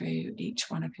flooding through each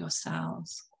one of your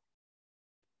cells.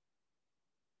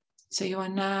 So you are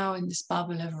now in this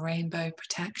bubble of rainbow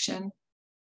protection,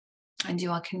 and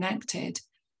you are connected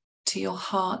to your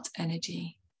heart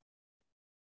energy.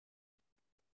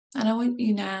 And I want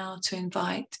you now to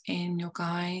invite in your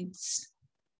guides,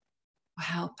 your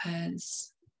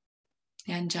helpers,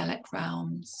 the angelic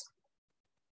realms,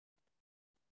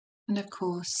 and of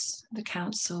course, the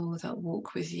council that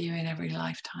walk with you in every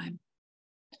lifetime.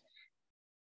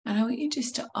 And I want you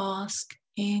just to ask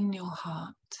in your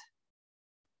heart,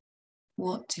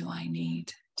 what do I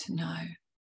need to know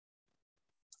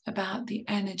about the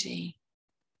energy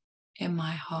in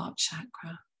my heart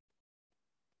chakra?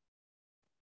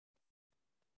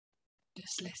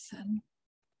 Just listen.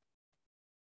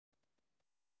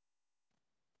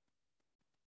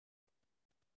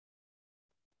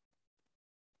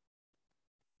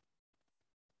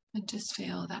 And just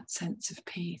feel that sense of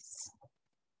peace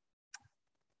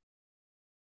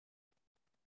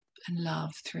and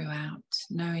love throughout,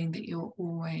 knowing that you're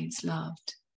always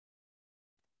loved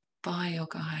by your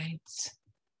guides,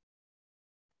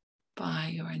 by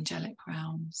your angelic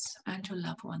realms, and your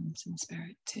loved ones in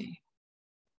spirit too.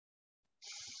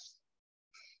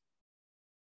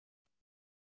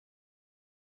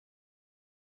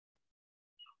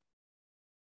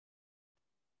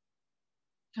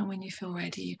 And when you feel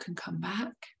ready, you can come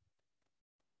back.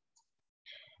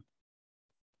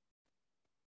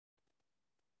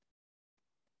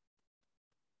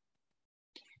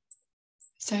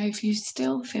 So if you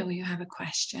still feel you have a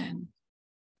question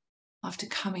after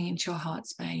coming into your heart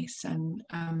space, and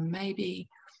maybe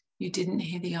you didn't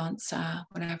hear the answer,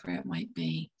 whatever it might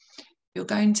be, you're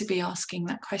going to be asking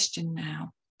that question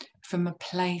now from a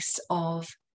place of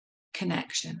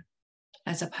connection,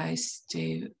 as opposed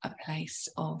to a place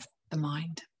of the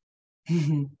mind.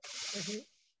 Mm-hmm.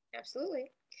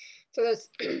 Absolutely. So there's,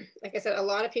 like I said, a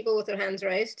lot of people with their hands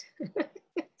raised. So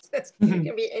it's going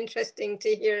to be interesting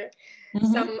to hear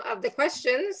some of the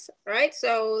questions, right?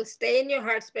 So stay in your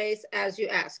heart space as you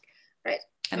ask, right?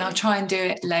 And I'll try and do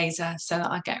it laser so that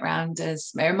I get around it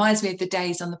reminds me of the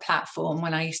days on the platform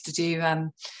when I used to do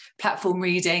platform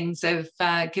readings of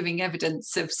giving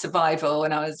evidence of survival,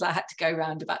 and I had to go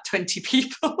around about 20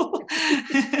 people.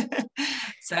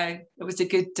 So it was a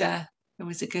good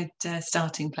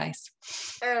starting place.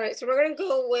 All right, so we're going to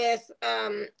go with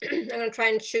I'm going to try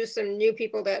and choose some new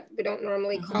people that we don't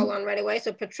normally call on right away.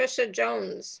 So Patricia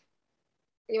Jones,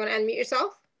 you want to unmute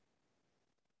yourself?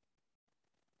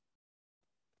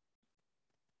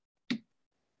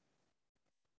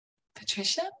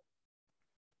 Patricia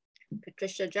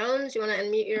Jones, you want to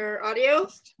unmute your audio?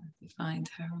 Just trying to find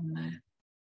her on there.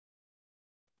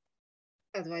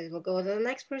 Otherwise, we'll go to the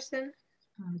next person.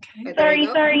 Okay. Sorry,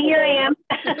 here I am.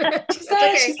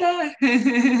 She's there.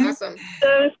 Awesome.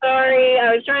 So sorry.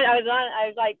 I was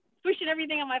like pushing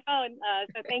everything on my phone.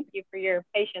 So thank you for your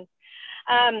patience.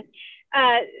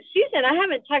 Susan, I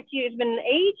haven't talked to you. It's been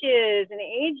ages and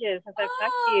ages since I've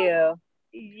talked to you.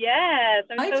 Yes,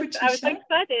 I was so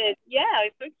excited. Yeah, I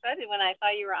was so excited when I saw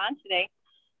you were on today.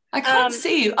 I can't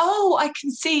see you. Oh, I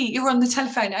can see you're on the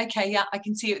telephone. Okay, yeah, I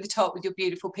can see you at the top with your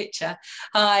beautiful picture.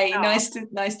 Hi, nice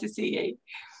to see you.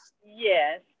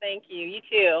 Yes, thank you. You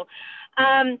too.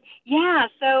 Yeah,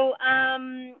 so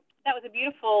that was a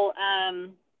beautiful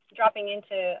dropping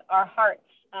into our hearts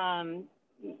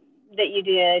that you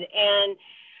did, and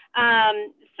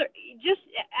so just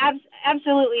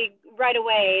absolutely right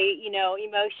away,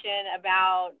 emotion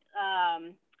about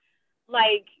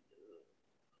like.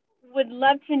 Would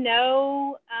love to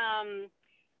know,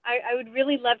 I would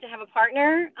really love to have a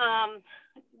partner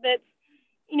that's,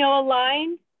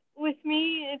 aligned with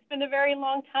me. It's been a very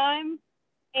long time,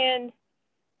 and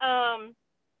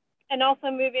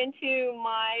also move into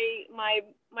my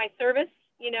service,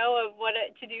 of what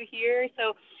to do here.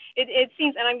 So it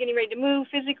seems, and I'm getting ready to move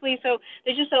physically. So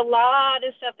there's just a lot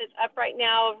of stuff that's up right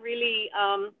now. Really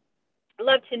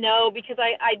love to know, because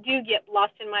I do get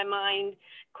lost in my mind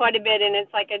quite a bit, and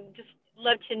it's like I just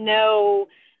love to know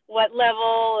what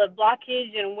level of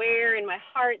blockage and where in my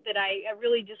heart that I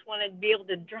really just want to be able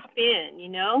to drop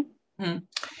in,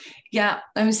 Yeah,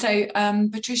 so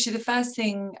Patricia, the first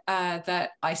thing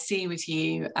that I see with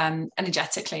you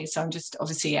energetically, so I'm just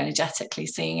obviously energetically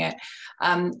seeing it,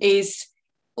 is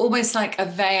almost like a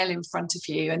veil in front of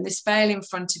you, and this veil in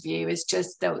front of you is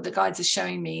just the guides are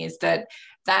showing me is that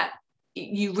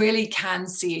you really can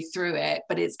see through it,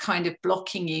 but it's kind of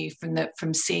blocking you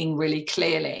from seeing really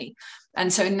clearly.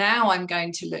 And so now I'm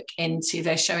going to look into,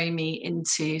 they're showing me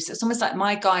into, so it's almost like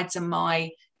my guides are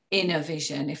my inner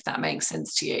vision, if that makes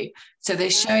sense to you. So they're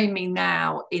showing me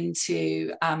now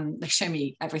into, they show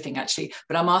me everything actually,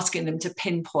 but I'm asking them to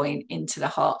pinpoint into the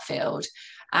heart field.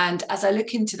 And as I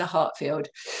look into the heart field,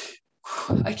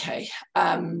 okay,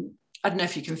 I don't know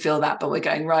if you can feel that, but we're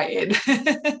going right in.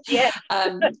 Yeah.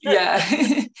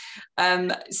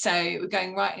 So we're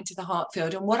going right into the heart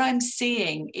field. And what I'm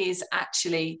seeing is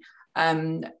actually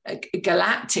a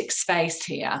galactic space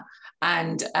here.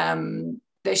 And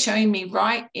they're showing me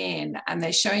right in, and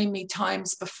they're showing me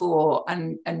times before,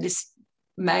 and this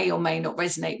may or may not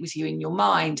resonate with you in your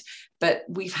mind, but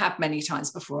we've had many times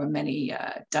before in many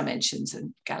dimensions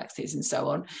and galaxies and so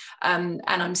on. And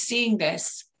I'm seeing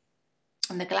this,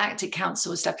 and the Galactic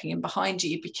Council is stepping in behind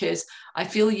you, because I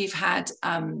feel you've had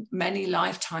many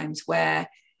lifetimes where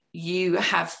you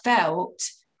have felt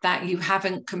that you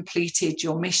haven't completed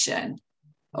your mission.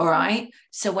 All right.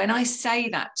 So when I say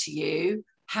that to you,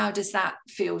 how does that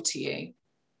feel to you?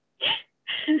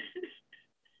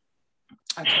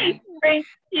 Okay. Great.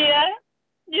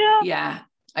 Yeah.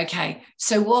 Okay.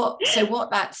 So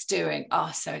what that's doing,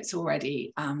 so it's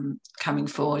already coming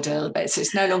forward a little bit. So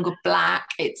it's no longer black,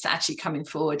 it's actually coming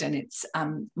forward, and it's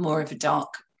more of a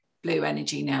dark blue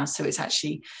energy now. So it's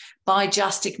actually, by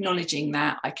just acknowledging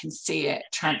that, I can see it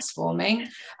transforming.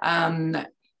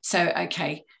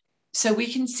 Okay. So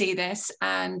we can see this,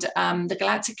 and the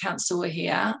Galactic Council are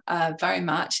here very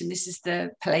much, and this is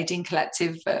the Palladian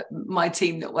Collective, my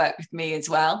team that work with me as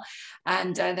well,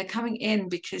 and they're coming in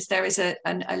because there is a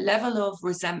level of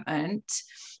resentment.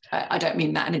 I don't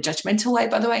mean that in a judgmental way,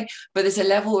 by the way, but there's a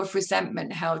level of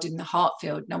resentment held in the heart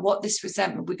field. Now, what this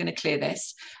resentment, we're going to clear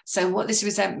this. So what this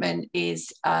resentment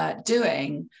is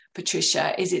doing,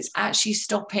 Patricia, is it's actually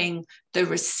stopping the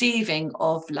receiving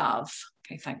of love.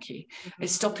 Okay, thank you.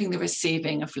 It's stopping the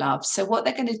receiving of love. So what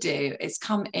they're going to do is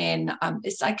come in,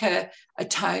 it's like a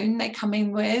tone they come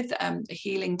in with, a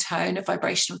healing tone, a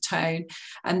vibrational tone,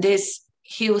 and this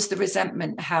heals the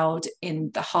resentment held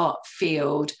in the heart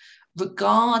field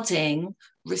regarding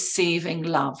receiving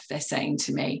love, they're saying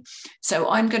to me. So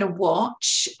I'm going to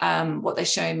watch what they're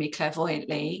showing me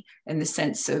clairvoyantly, in the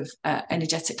sense of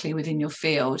energetically within your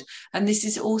field. And this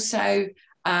is also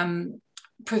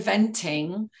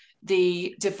preventing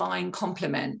the divine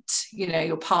complement,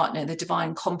 your partner, the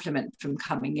divine complement from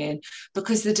coming in,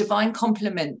 because the divine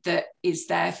complement that is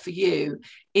there for you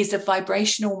is a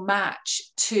vibrational match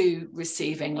to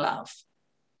receiving love.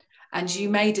 And you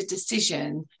made a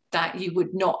decision that you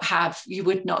would not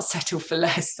settle for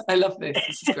less. I love this.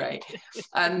 This is great.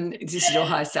 This is your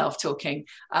higher self talking.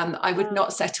 I would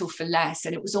not settle for less.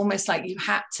 And it was almost like you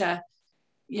had to,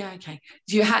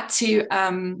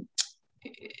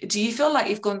 do you feel like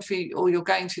you've gone through, or you're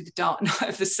going through the dark night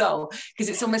of the soul? Because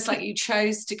it's almost like you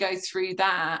chose to go through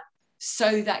that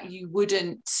so that you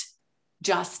wouldn't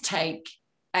just take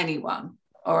anyone.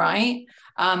 All right.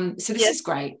 So this is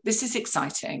great. This is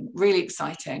exciting, really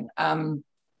exciting.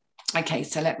 Okay,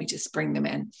 so let me just bring them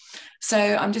in. So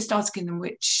I'm just asking them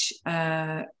which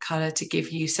color to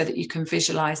give you so that you can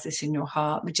visualize this in your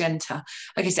heart. Magenta.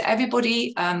 Okay, so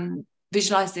everybody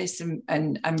visualize this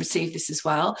and receive this as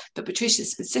well. But Patricia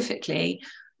specifically,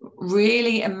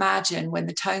 really imagine when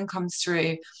the tone comes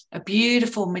through, a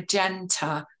beautiful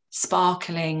magenta,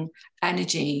 sparkling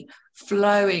energy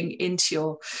flowing into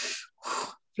your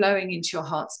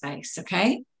heart space.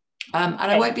 Okay. And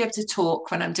I won't be able to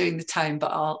talk when I'm doing the tone,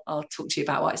 but I'll talk to you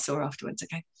about what I saw afterwards.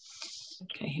 Okay.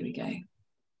 Okay, here we go.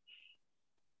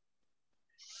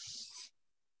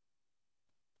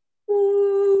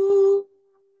 Ooh.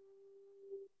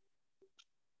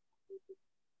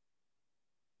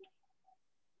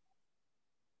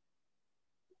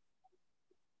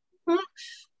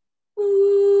 Ooh.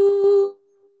 Ooh.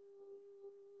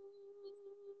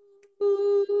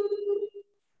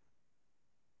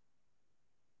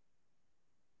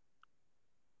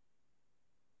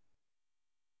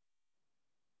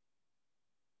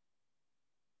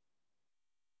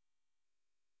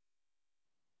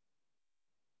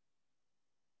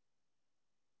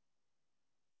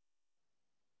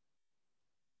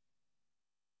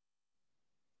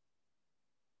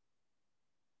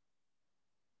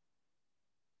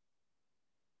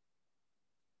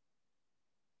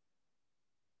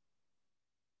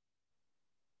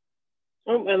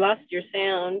 Oh, I lost your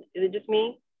sound. Is it just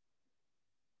me?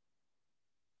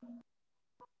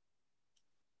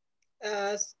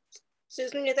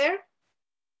 Susan, you there?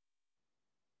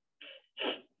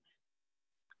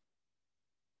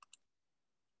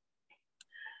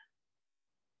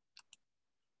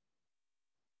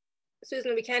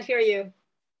 Susan, we can't hear you.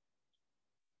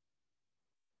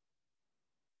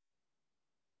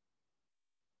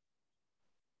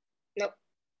 Nope.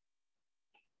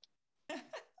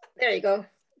 There you go.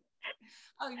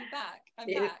 Oh, you're back. I'm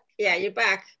Yeah, back. yeah, you're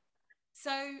back.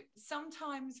 So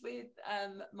sometimes with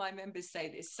my members say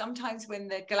this, sometimes when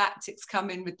the galactics come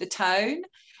in with the tone,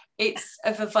 it's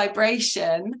of a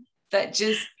vibration that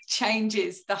just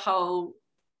changes the whole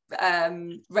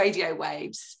radio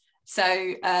waves.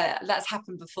 So that's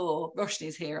happened before.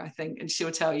 Roshni's here, I think, and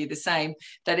she'll tell you the same,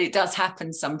 that it does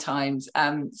happen sometimes.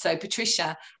 So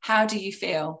Patricia, how do you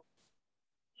feel?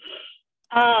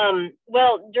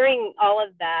 Well, during all of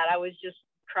that, I was just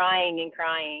crying and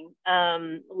crying,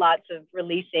 lots of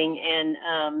releasing, and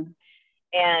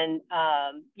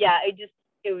yeah, it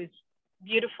was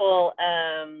beautiful,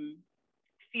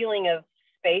 feeling of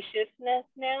spaciousness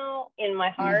now in my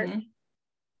heart. Mm-hmm.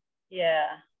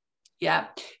 Yeah.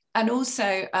 And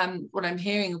also what I'm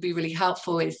hearing will be really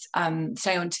helpful is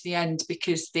stay on to the end,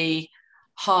 because the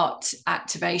heart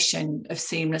activation of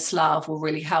seamless love will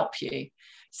really help you.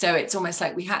 So it's almost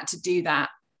like we had to do that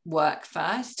work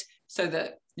first so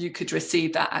that you could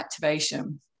receive that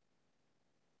activation.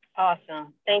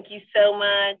 Awesome. Thank you so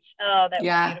much. Oh, that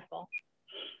was beautiful.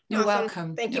 You're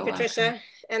welcome. Thank you, You're Patricia. welcome.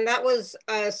 And that was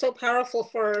so powerful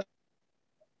for...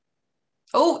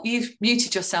 Oh, you've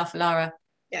muted yourself, Lara.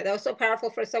 Yeah, that was so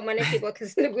powerful for so many people,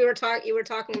 because you were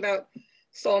talking about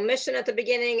soul mission at the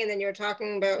beginning, and then you were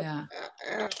talking about,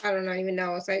 I don't even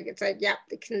know. It's like, yeah,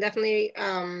 it can definitely,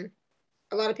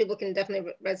 a lot of people can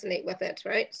definitely resonate with it,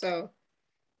 right? So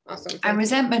awesome. And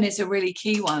resentment is a really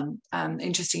key one.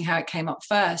 Interesting how it came up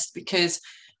first, because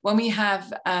when we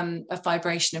have a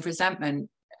vibration of resentment,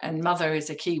 and mother is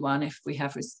a key one, if we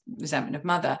have resentment of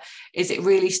mother, is it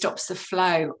really stops the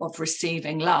flow of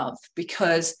receiving love,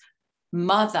 because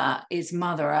mother is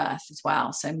Mother Earth as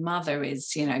well. So mother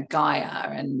is, Gaia,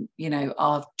 and,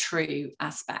 our true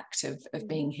aspect of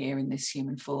being here in this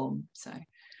human form. So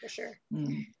for sure.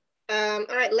 All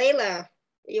right, Layla,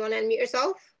 you want to unmute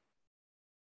yourself?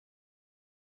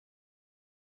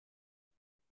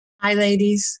 Hi,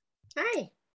 ladies. Hi.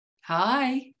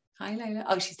 Hi, Layla.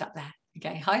 Oh, she's up there.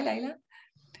 Okay. Hi,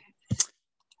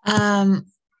 Layla.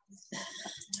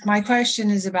 My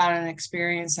question is about an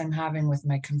experience I'm having with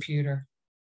my computer,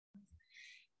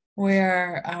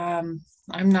 where I'm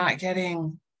not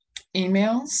getting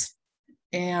emails,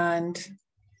 and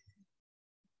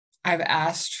I've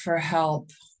asked for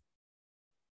help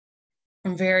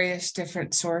from various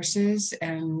different sources,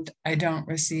 and I don't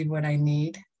receive what I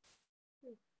need.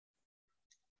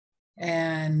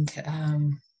 And it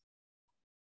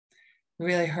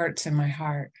really hurts in my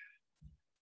heart.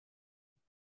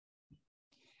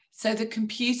 So the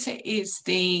computer is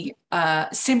the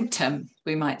symptom,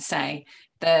 we might say,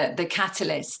 the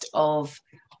catalyst of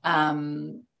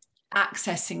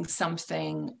accessing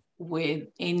something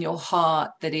within your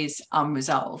heart that is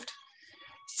unresolved.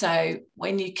 So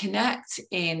when you connect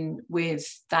in with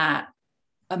that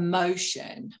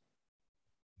emotion,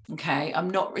 okay, I'm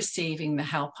not receiving the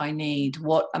help I need.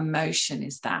 What emotion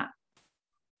is that?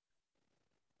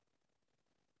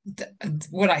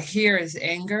 What I hear is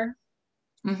anger.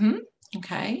 Mm-hmm.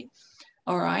 Okay.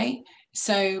 All right.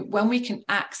 So when we can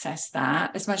access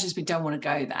that, as much as we don't want to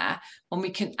go there, when we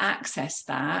can access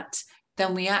that,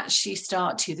 then we actually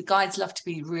start to, the guides love to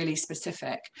be really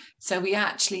specific. So we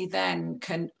actually then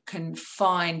can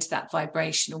find that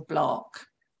vibrational block.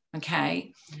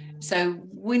 Okay. So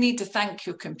we need to thank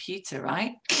your computer,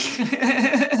 right?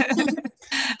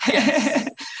 Yes.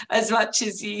 As much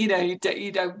as you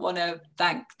don't want to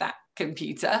thank that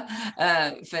computer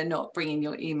for not bringing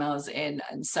your emails in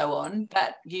and so on,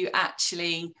 but you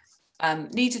actually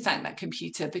need to thank that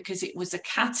computer, because it was a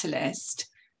catalyst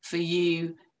for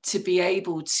you to be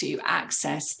able to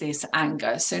access this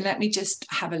anger. So let me just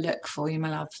have a look for you, my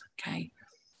love. Okay.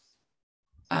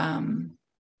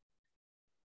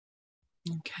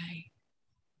 Okay.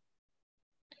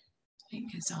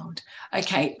 8 years old.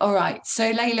 Okay. All right.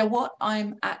 So Layla, what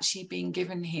I'm actually being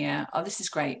given here, oh, this is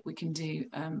great. We can do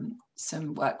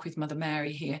some work with Mother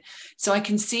Mary here. So I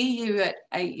can see you at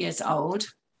 8 years old.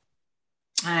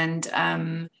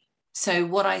 And so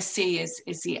what I see is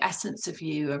the essence of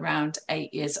you around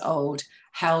 8 years old,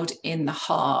 held in the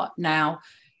heart. Now,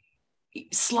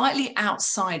 slightly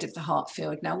outside of the heart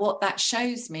field. Now, what that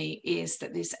shows me is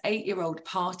that this 8-year-old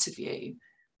part of you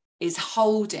is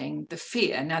holding the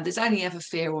fear. Now, there's only ever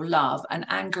fear or love, and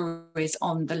anger is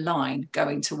on the line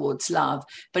going towards love,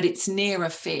 but it's nearer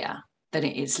fear than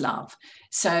it is love.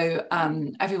 So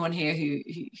everyone here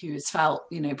who has felt,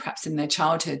 perhaps in their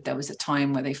childhood, there was a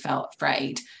time where they felt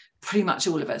afraid, pretty much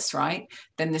all of us, right?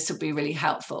 Then this will be really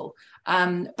helpful.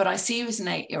 But I see you as an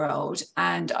 8-year-old,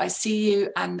 and I see you,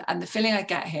 and the feeling I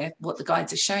get here, what the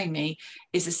guides are showing me,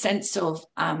 is a sense of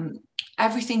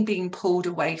everything being pulled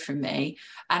away from me.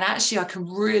 And actually, I can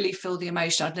really feel the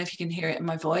emotion. I don't know if you can hear it in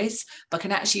my voice, but I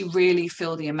can actually really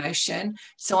feel the emotion.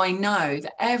 So I know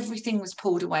that everything was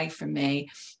pulled away from me,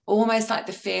 almost like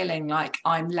the feeling like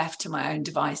I'm left to my own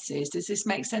devices. Does this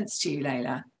make sense to you,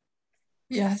 Layla?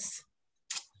 Yes.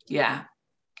 Yeah.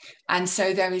 And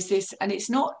so there is this, and it's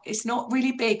not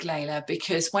really big, Layla,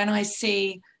 because when I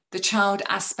see the child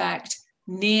aspect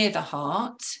near the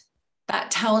heart,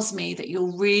 that tells me that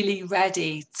you're really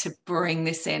ready to bring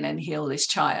this in and heal this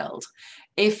child.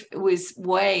 If it was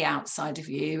way outside of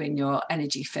you in your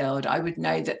energy field, I would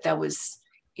know that there was,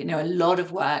 a lot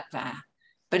of work there.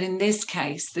 But in this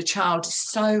case, the child is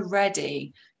so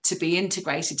ready to be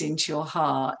integrated into your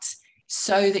heart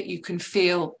so that you can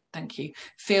feel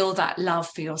that love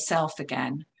for yourself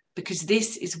again. Because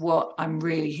this is what I'm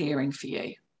really hearing for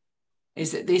you,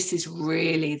 is that this is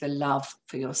really the love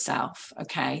for yourself,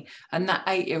 okay? And that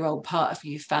 8-year-old part of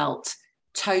you felt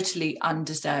totally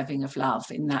undeserving of love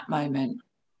in that moment.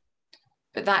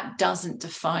 But that doesn't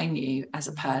define you as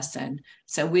a person.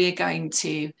 So we're going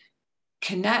to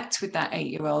connect with that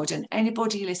 8-year-old, and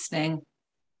anybody listening,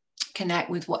 connect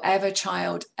with whatever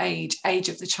age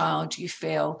of the child you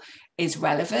feel is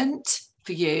relevant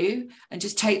for you, and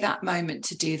just take that moment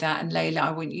to do that. And Layla,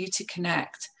 I want you to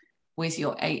connect with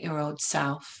your 8-year-old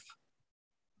self.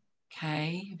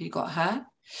 Okay, have you got her?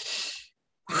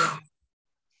 Yeah.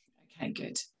 Okay,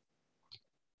 good.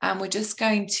 And we're just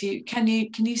going to, can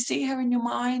you see her in your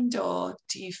mind, or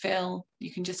do you feel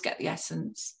you can just get the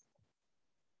essence?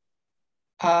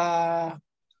 I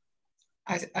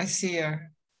see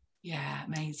her. Yeah,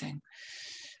 amazing.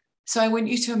 So I want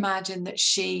you to imagine that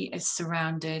she is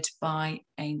surrounded by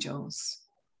angels.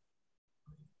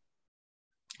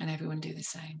 And everyone do the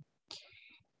same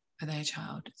for their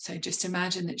child. So just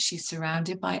imagine that she's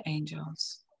surrounded by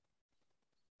angels.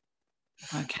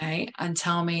 Okay, and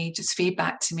tell me, just feed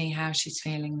back to me how she's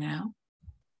feeling now.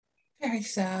 Very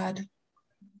sad.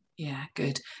 Yeah,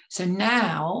 good. So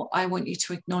now I want you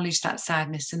to acknowledge that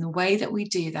sadness. And the way that we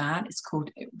do that, it's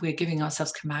called, we're giving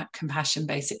ourselves compassion,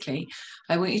 basically.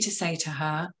 I want you to say to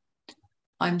her,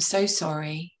 I'm so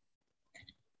sorry.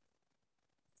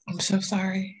 I'm so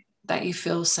sorry. That you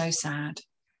feel so sad.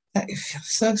 That you feel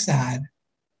so sad.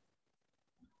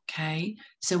 Okay,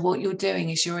 so what you're doing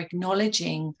is you're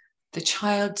acknowledging the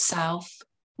child self,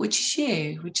 which is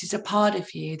you, which is a part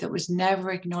of you that was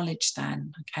never acknowledged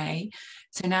then. Okay,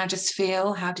 so now just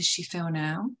feel, how does she feel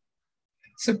now?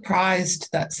 Surprised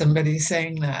that somebody's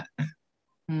saying that.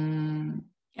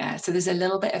 Yeah, so there's a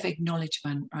little bit of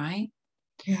acknowledgement, right?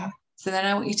 Yeah. So then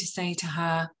I want you to say to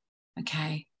her,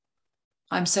 okay,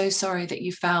 I'm so sorry that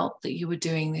you felt that you were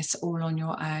doing this all on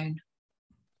your own.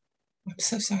 I'm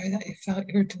so sorry that you felt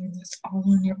you were doing this all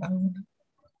on your own.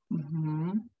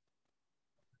 Mm-hmm.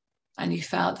 And you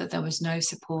felt that there was no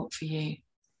support for you.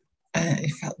 And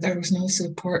you felt there was no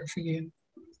support for you.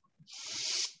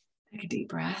 Take a deep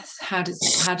breath. How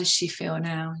does she feel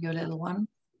now, your little one?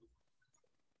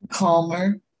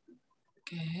 Calmer.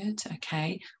 Good.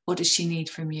 Okay. What does she need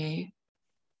from you?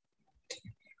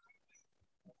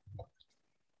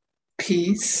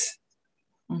 Peace.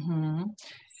 Mm-hmm.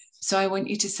 So I want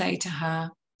you to say to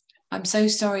her, I'm so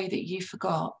sorry that you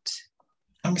forgot.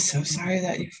 I'm so sorry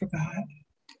that you forgot.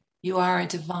 You are a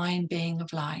divine being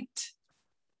of light.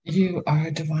 You are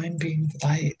a divine being of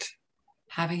light.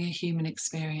 Having a human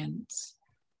experience.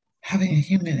 Having a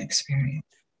human experience.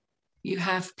 You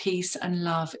have peace and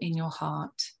love in your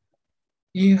heart.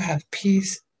 You have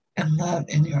peace and love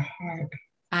in your heart.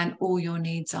 And all your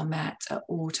needs are met at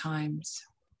all times.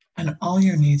 And all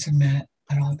your needs are met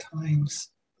at all times.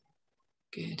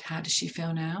 Good. How does she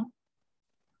feel now?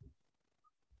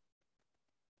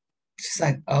 She's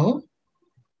like, oh.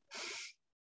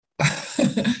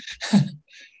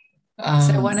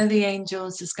 So one of the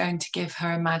angels is going to give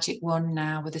her a magic wand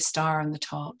now with a star on the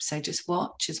top. So just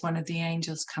watch as one of the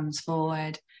angels comes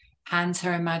forward, hands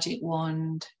her a magic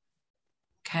wand.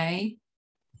 Okay.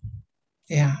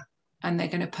 Yeah. And they're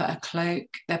going to put a cloak.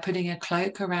 They're putting a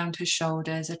cloak around her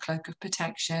shoulders, a cloak of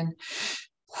protection.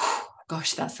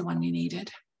 Gosh, that's the one you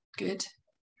needed. Good.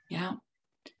 Yeah.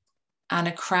 And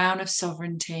a crown of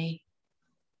sovereignty.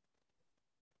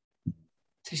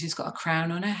 So she's got a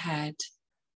crown on her head.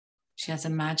 She has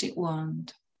a magic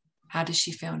wand. How does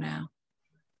she feel now?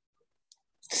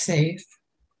 Safe.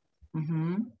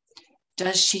 Mm-hmm.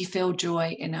 Does she feel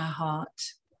joy in her heart?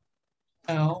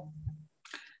 No.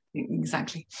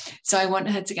 Exactly. So I want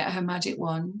her to get her magic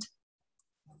wand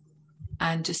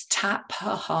and just tap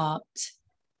her heart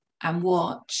and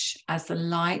watch as the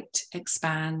light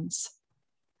expands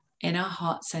in her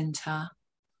heart center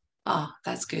Ah,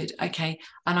 that's good. Okay.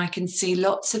 And I can see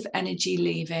lots of energy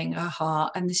leaving her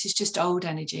heart. And this is just old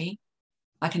energy.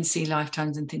 I can see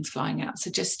lifetimes and things flying out.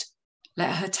 So just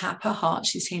let her tap her heart.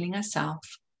 She's healing herself.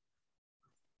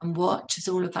 And watch as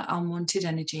all of that unwanted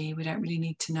energy, we don't really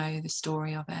need to know the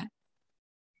story of it.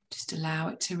 Just allow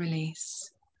it to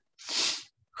release.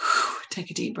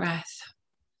 Take a deep breath.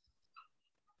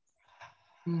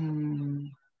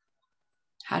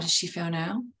 How does she feel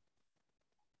now?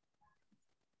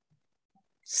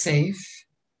 Safe.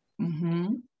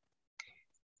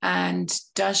 And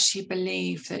does she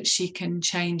believe that she can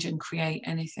change and create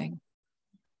anything?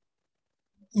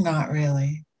 Not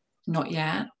really. Not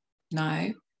yet.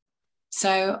 No.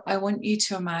 So I want you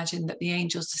to imagine that the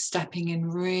angels are stepping in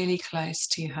really close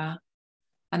to her,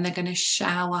 and they're going to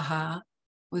shower her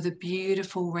with a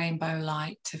beautiful rainbow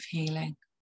light of healing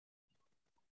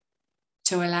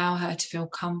to allow her to feel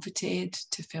comforted,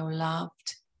 to feel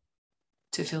loved,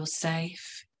 to feel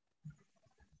safe.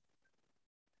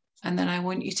 And then I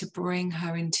want you to bring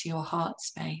her into your heart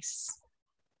space.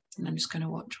 And I'm just going to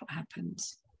watch what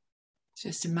happens.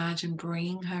 Just imagine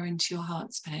bringing her into your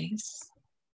heart space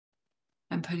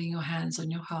and putting your hands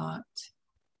on your heart.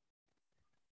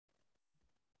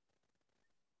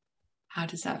 How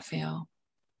does that feel?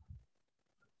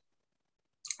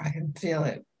 I can feel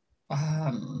it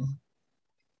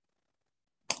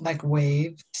like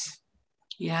waved.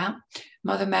 Yeah.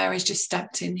 Mother Mary's just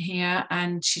stepped in here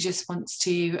and she just wants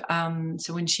to,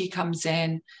 so when she comes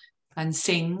in and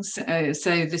sings,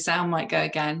 so the sound might go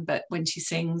again, but when she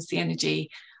sings, the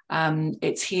energy,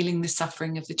 it's healing the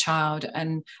suffering of the child.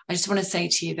 And I just want to say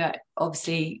to you that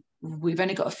obviously we've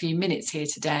only got a few minutes here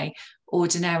today.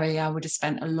 Ordinarily, I would have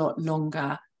spent a lot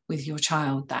longer with your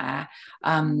child there.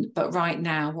 But right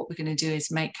now, what we're going to do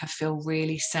is make her feel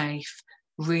really safe,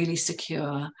 really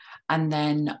secure. And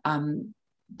then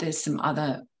there's some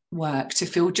other work to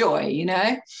feel joy, you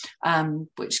know,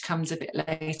 which comes a bit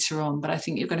later on. But I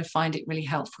think you're going to find it really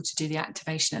helpful to do the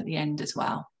activation at the end as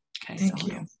well. Okay, Thank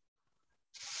you.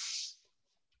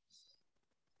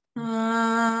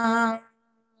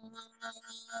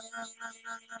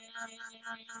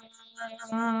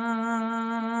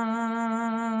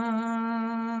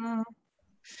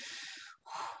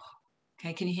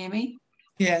 Okay, can you hear me?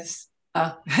 Yes.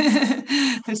 Oh.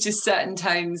 There's just certain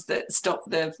tones that stop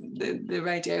the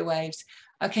radio waves.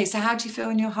 Okay, so how do you feel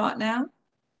in your heart now,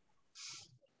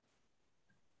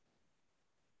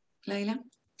 Layla?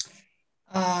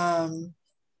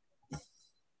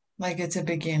 Like it's a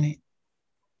beginning.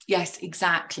 Yes,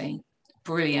 exactly.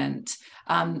 Brilliant.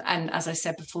 And as I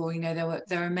said before, you know,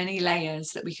 there are many layers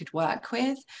that we could work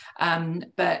with,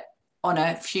 but on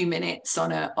a few minutes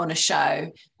on a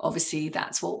show, obviously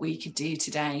that's what we could do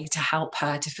today to help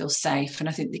her to feel safe. And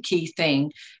I think the key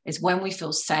thing is when we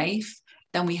feel safe,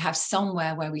 then we have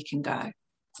somewhere where we can go.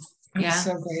 I'm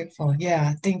so grateful.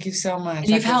 Yeah, thank you so much. And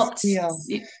you've helped.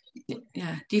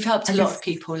 You've helped a lot of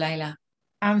people, Layla.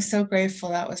 I'm so grateful.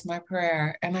 That was my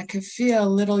prayer. And I could feel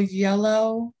little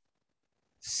yellow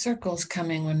circles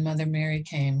coming when Mother Mary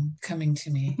coming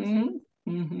to me.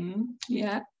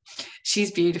 Yeah,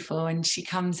 she's beautiful and she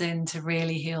comes in to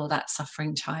really heal that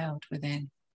suffering child within.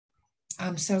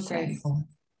 I'm so grateful.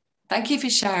 Thank you for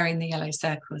sharing the yellow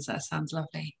circles. That sounds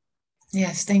lovely.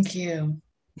 Yes, thank you.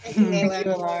 Thank you, Thank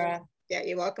you, Laura. Yeah,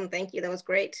 you're welcome. Thank you. That was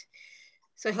great.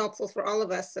 So helpful for all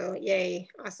of us. So yay,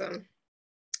 awesome.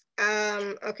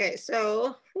 Okay,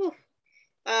 so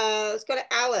let's go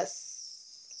to Alice.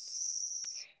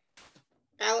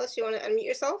 Alice, you want to unmute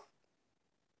yourself?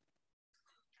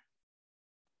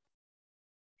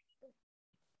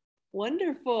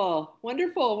 Wonderful,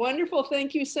 wonderful, wonderful.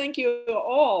 Thank you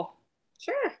all.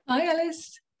 Sure. Hi,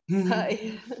 Alice.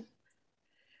 Hi.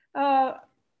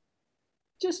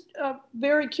 Just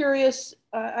very curious.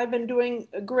 I've been doing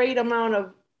a great amount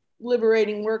of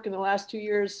liberating work in the last 2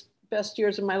 years, best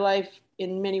years of my life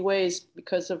in many ways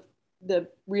because of the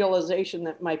realization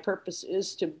that my purpose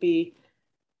is to be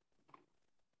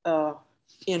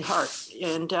in heart.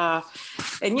 And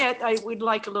yet I would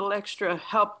like a little extra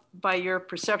help by your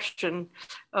perception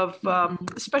of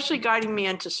especially guiding me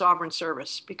into sovereign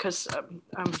service because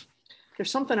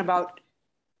there's something about,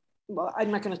 well,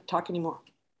 I'm not going to talk anymore.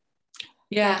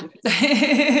 Yeah.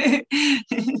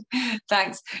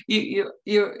 Thanks. You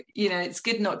know, it's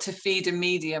good not to feed a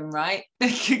medium, right?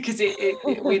 Because we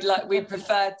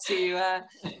prefer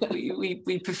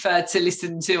to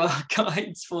listen to our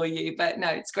guides for you. But no,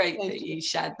 it's great that you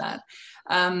shared that.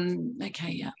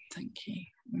 Okay, yeah, thank you.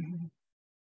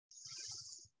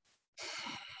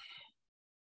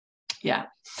 Yeah.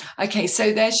 Okay,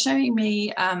 so they're showing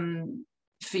me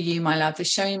for you, my love, they're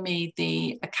showing me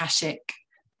the Akashic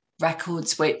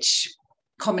records, which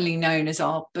commonly known as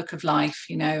our book of life,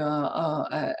 you know,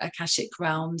 our Akashic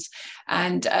realms.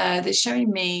 And they're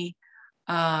showing me,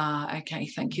 okay,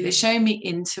 thank you. They're showing me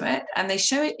into it, and they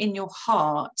show it in your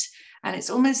heart. And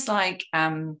it's almost like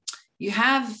you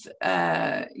have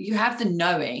the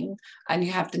knowing, and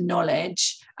you have the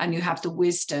knowledge, and you have the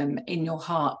wisdom in your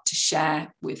heart to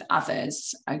share with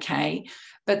others, okay?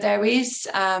 But there is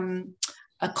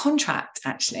a contract,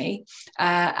 actually,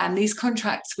 and these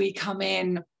contracts, we come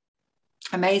in,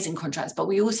 amazing contracts, but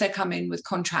we also come in with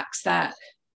contracts that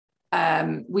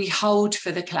we hold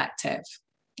for the collective,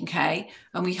 okay?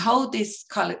 And we hold these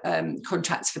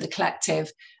contracts for the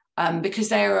collective because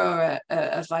they are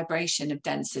a vibration of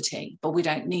density, but we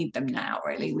don't need them now,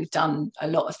 really. We've done a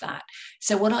lot of that.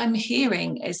 So what I'm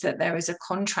hearing is that there is a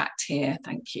contract here,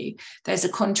 thank you. There's a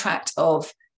contract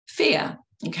of fear,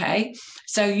 okay?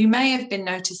 So you may have been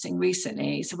noticing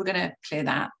recently, so we're going to clear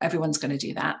that. Everyone's going to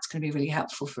do that. It's going to be really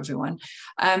helpful for everyone.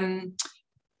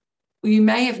 You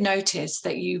may have noticed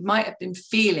that you might have been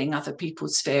feeling other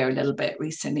people's fear a little bit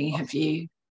recently, have you?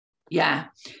 Yeah.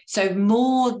 So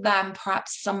more than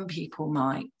perhaps some people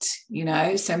might, you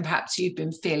know, so perhaps you've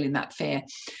been feeling that fear.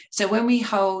 So when we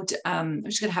hold, I'm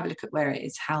just going to have a look at where it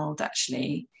is held,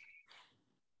 actually.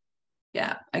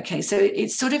 Yeah. Okay. So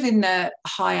it's sort of in the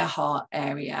higher heart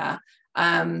area.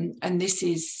 And this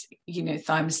is, you know,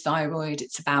 thymus, thyroid.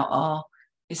 It's about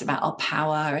our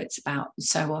power. It's about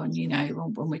so on, you know,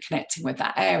 when we're connecting with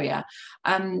that area.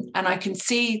 And I can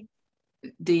see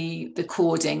the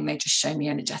cording. They just show me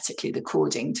energetically the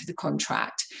cording to the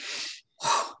contract.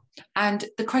 And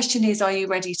the question is, are you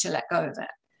ready to let go of it?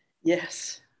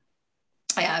 Yes.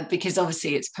 Yeah, because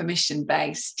obviously it's permission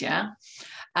based. Yeah.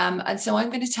 And so I'm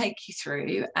going to take you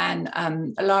through, and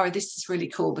Alara, this is really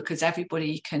cool because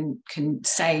everybody can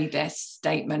say this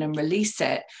statement and release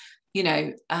it, you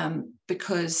know,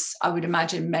 because I would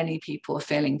imagine many people are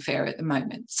feeling fear at the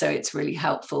moment. So it's really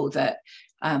helpful that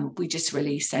we just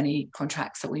release any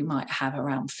contracts that we might have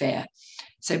around fear.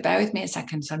 So bear with me a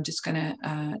second. So I'm just going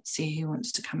to see who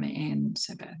wants to come in.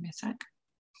 So bear with me a sec.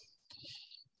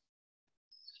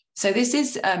 So this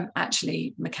is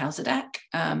actually Melchizedek,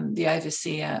 the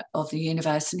overseer of the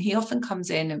universe, and he often comes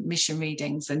in at mission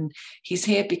readings, and he's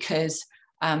here because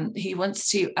he wants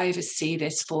to oversee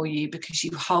this for you, because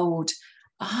you hold,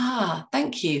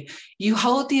 thank you, you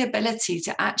hold the ability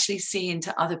to actually see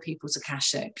into other people's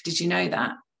Akashic. Did you know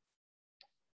that?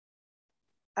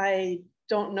 I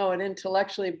don't know it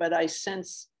intellectually, but I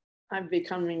sense I'm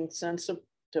becoming sensitive.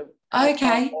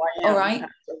 Okay, all right,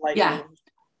 yeah.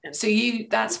 And so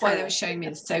that's why they were showing me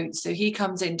this. So he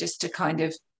comes in just to kind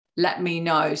of let me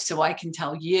know, so I can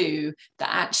tell you that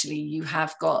actually you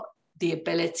have got the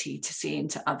ability to see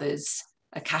into others'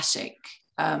 Akashic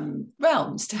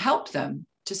realms, to help them,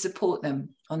 to support them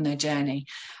on their journey.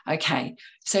 Okay,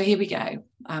 so here we go.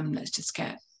 Let's just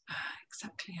get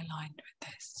exactly aligned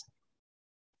with this.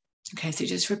 Okay, so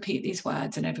just repeat these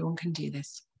words and everyone can do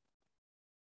this.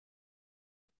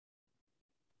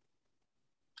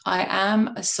 I am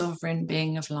a sovereign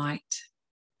being of light.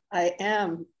 I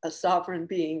am a sovereign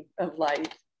being of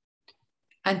light.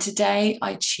 And today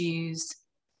I choose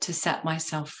to set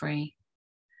myself free.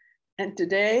 And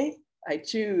today I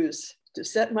choose to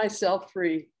set myself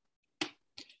free.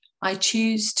 I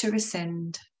choose to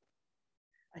rescind.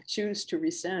 I choose to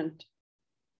rescind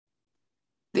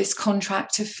this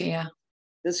contract of fear.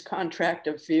 This contract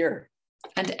of fear.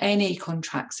 And any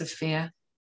contracts of fear.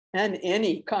 And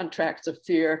any contracts of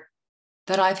fear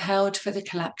that I've held for the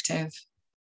collective.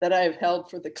 That I've held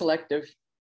for the collective.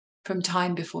 From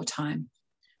time before time.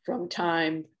 From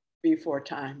time before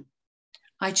time.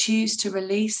 I choose to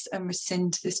release and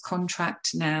rescind this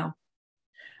contract now.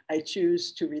 I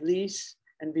choose to release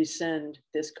and rescind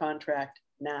this contract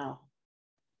now.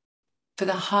 For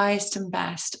the highest and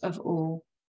best of all.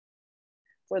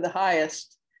 For the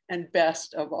highest and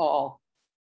best of all.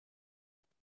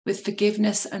 With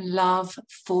forgiveness and love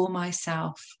for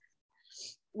myself.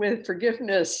 With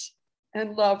forgiveness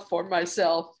and love for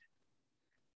myself.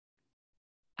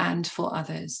 And for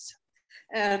others.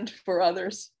 And for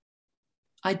others.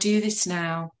 I do this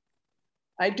now.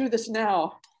 I do this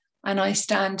now. And I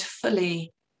stand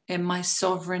fully in my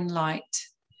sovereign light.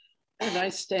 And I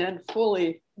stand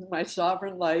fully in my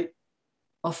sovereign light.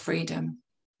 Of freedom.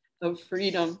 Of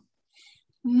freedom.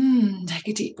 Take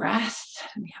a deep breath.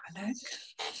 Let me have a look.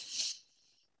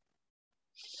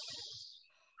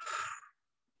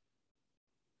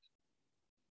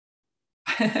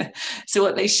 So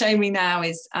what they show me now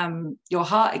is your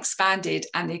heart expanded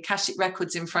and the Akashic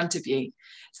records in front of you.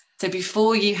 So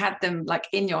before you had them like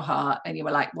in your heart and you were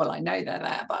like, well, I know they're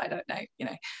there, but I don't know, you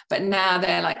know, but now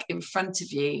they're like in front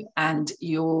of you and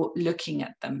you're looking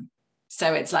at them.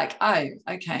 So it's like, oh,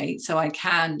 okay, so I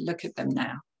can look at them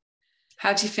now.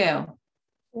 How do you feel?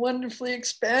 Wonderfully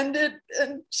expanded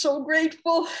and so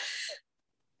grateful.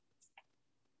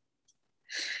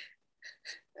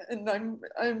 And I'm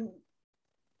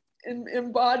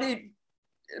embodying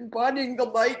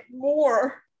the light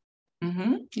more.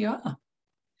 Mm-hmm, you are.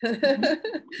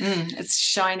 Mm-hmm. It's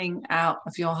shining out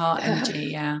of your heart energy.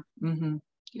 Yeah. Mm-hmm.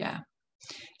 Yeah.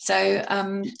 So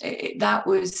that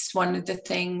was one of the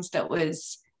things that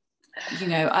was, you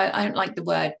know, I don't like the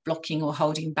word blocking or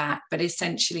holding back, but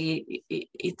essentially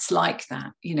it's like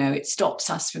that. You know, it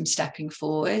stops us from stepping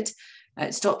forward.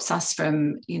 It stops us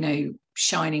from, you know,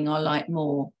 shining our light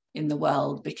more in the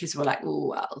world because we're like, oh,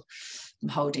 well, I'm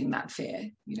holding that fear,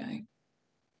 you know.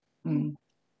 Mm.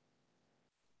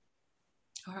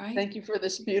 All right. Thank you for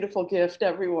this beautiful gift,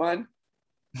 everyone.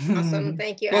 Awesome.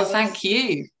 Thank you, Well, Alice. thank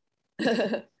you.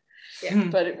 Yeah.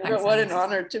 But Thanks, what Alice. an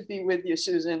honor to be with you,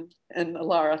 Susan and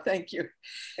Lara. Thank you.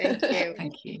 Thank you.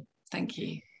 Thank you. Thank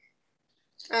you.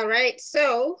 All right.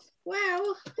 So,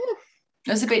 wow.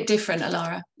 That was a bit different,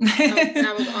 Alara.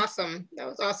 That was awesome. That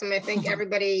was awesome. I think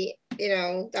everybody, you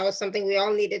know, that was something we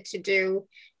all needed to do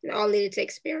and all needed to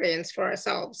experience for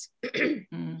ourselves.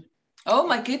 Oh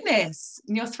my goodness,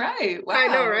 in your throat. Wow. I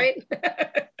know, right?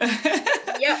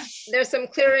 Yep, there's some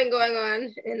clearing going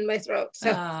on in my throat. So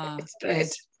it's good.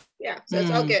 Yeah, so it's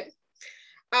all good.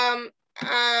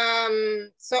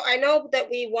 So I know that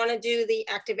we want to do the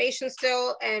activation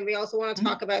still, and we also want to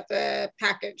talk about the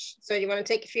package. So you want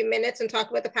to take a few minutes and talk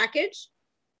about the package?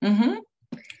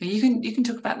 You can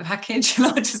talk about the package and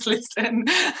I'll just listen.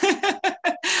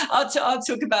 I'll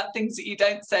talk about things that you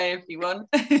don't say if you want.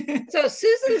 So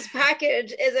Susan's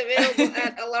package is available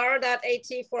at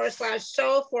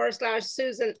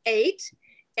alara.at/show/Susan8.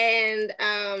 And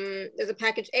there's a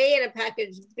package A and a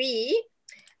package B.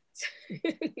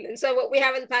 And so what we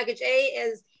have in package A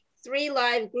is 3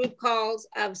 live group calls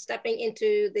of stepping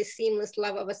into the seamless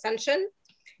love of ascension.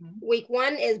 Week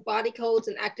 1 is body codes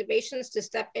and activations to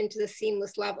step into the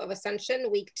seamless love of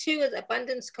ascension. Week 2 is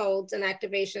abundance codes and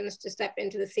activations to step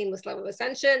into the seamless love of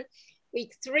ascension.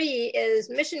 Week 3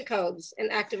 is mission codes and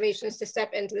activations to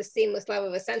step into the seamless love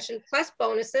of ascension, plus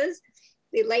bonuses.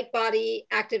 The light body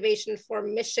activation for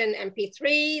mission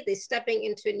MP3, the stepping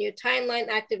into a new timeline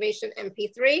activation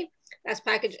MP3. That's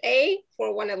package A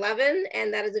for 111,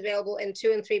 and that is available in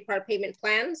 2- and 3-part payment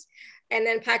plans. And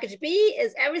then package B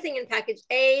is everything in package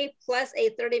A plus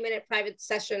a 30-minute private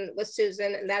session with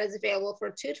Susan, and that is available for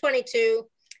 222,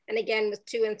 and again with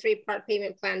 2- and 3-part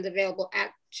payment plans available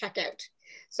at checkout.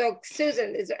 So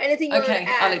Susan, is there anything you want to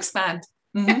add? I'll expand.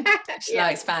 Should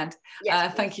I expand?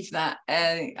 Yes, thank you for that.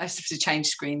 I just have to change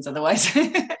screens otherwise.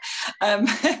 I'm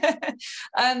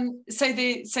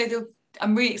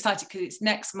really excited because it's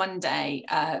next Monday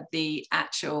the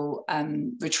actual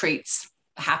retreats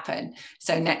happen.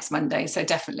 So next Monday. So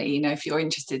definitely, you know, if you're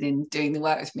interested in doing the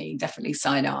work with me, definitely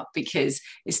sign up because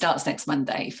it starts next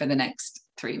Monday for the next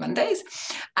 3 Mondays.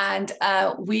 And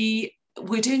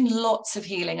we're doing lots of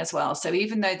healing as well. So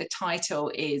even though the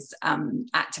title is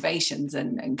activations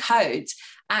and codes,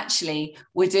 actually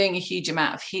we're doing a huge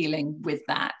amount of healing with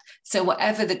that. So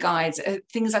whatever the guides,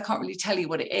 things I can't really tell you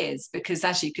what it is, because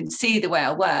as you can see the way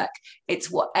I work,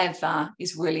 it's whatever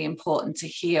is really important to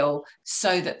heal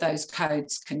so that those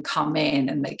codes can come in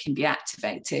and they can be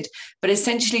activated. But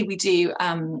essentially we do,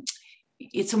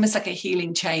 it's almost like a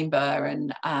healing chamber,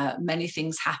 and many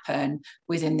things happen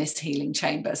within this healing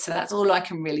chamber. So that's all I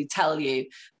can really tell you,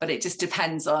 but it just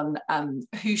depends on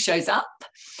who shows up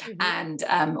and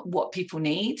what people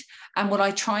need. And what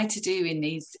I try to do in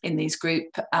these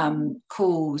group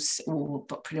calls, or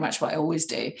pretty much what I always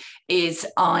do, is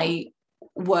I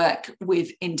work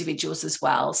with individuals as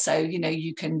well. So, you know,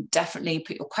 you can definitely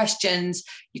put your questions,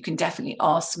 you can definitely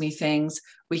ask me things,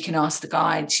 we can ask the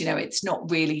guides. You know, it's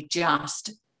not really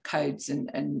just codes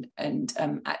and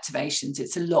activations,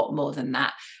 it's a lot more than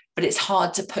that, but it's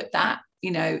hard to put that, you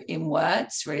know, in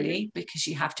words really, because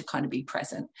you have to kind of be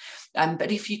present.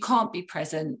 But if you can't be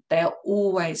present, they are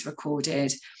always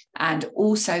recorded, and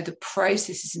also the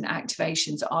processes and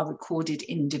activations are recorded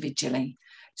individually.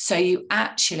 So you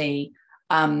actually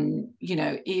you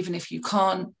know, even if you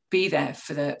can't be there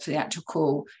for the actual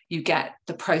call, you get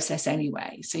the process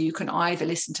anyway. So you can either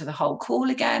listen to the whole call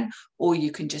again, or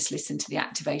you can just listen to the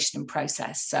activation and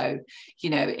process. So, you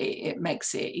know, it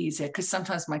makes it easier, because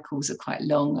sometimes my calls are quite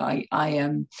long. I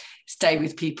stay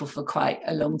with people for quite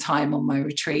a long time on my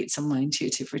retreats, on my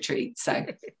intuitive retreats. So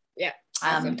Yeah.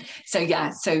 Awesome.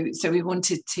 So we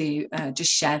wanted to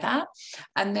just share that.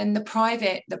 And then the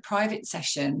private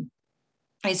session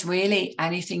is really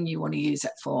anything you want to use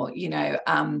it for.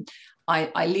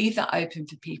 I leave that open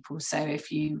for people. So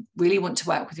if you really want to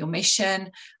work with your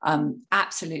mission,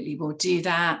 absolutely we'll do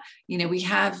that.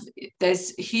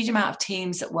 There's a huge amount of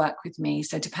teams that work with me.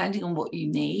 So depending on what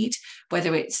you need,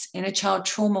 whether it's inner child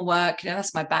trauma work,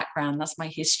 that's my background, that's my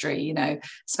history,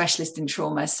 specialist in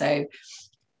trauma. So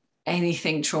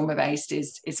anything trauma-based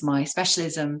is my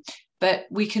specialism. But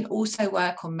we can also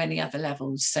work on many other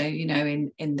levels. So,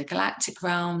 in the galactic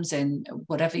realms and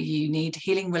whatever you need,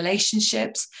 healing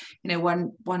relationships.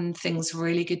 One thing's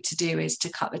really good to do is to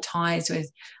cut the ties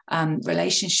with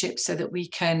relationships so that we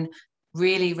can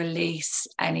really release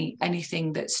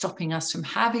anything that's stopping us from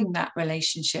having that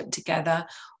relationship together,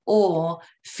 or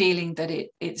feeling that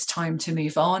it's time to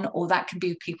move on. Or that can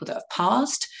be people that have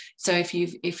passed. So if you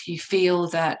feel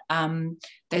that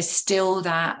there's still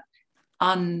that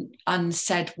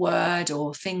unsaid word,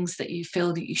 or things that you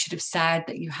feel that you should have said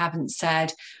that you haven't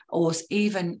said, or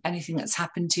even anything that's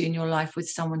happened to you in your life with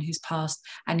someone who's passed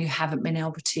and you haven't been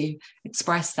able to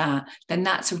express that, then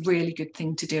that's a really good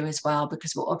thing to do as well,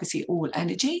 because we're obviously all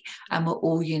energy and we're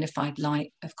all unified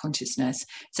light of consciousness.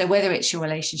 So whether it's your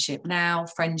relationship now,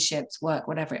 friendships, work,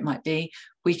 whatever it might be,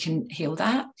 we can heal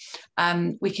that.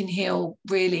 We can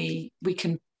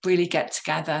really get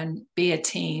together and be a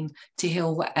team to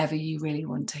heal whatever you really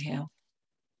want to heal.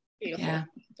 Beautiful.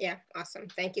 Yeah, awesome.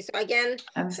 Thank you. So again,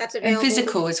 that's available. And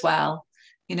physical as well,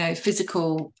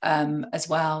 as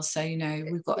well. So,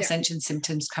 we've got Ascension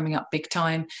symptoms coming up big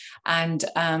time. And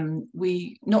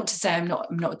not to say I'm not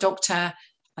a doctor,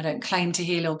 I don't claim to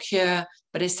heal or cure,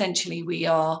 but essentially we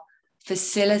are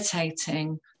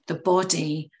facilitating the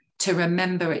body to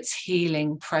remember its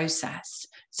healing process.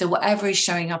 So whatever is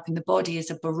showing up in the body is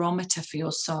a barometer for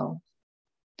your soul.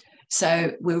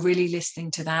 So we're really listening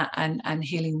to that and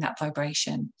healing that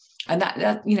vibration. And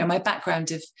that my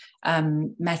background of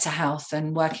meta health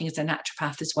and working as a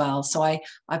naturopath as well. So I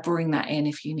bring that in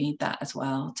if you need that as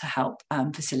well to help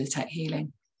facilitate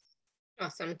healing.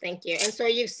 Awesome, thank you. And so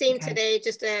you've seen today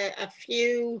just a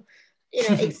few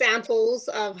examples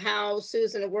of how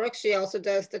Susan works. She also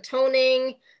does the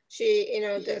toning. She,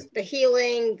 does the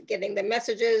healing, getting the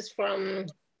messages from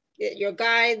your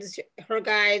guides, her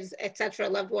guides, etc.,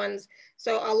 loved ones.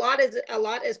 So a lot is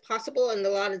possible, and a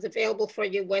lot is available for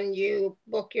you when you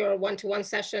book your one-to-one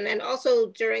session, and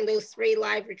also during those 3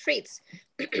 live retreats.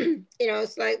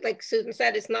 It's like Susan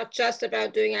said, it's not just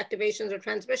about doing activations or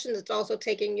transmissions. It's also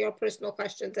taking your personal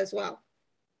questions as well.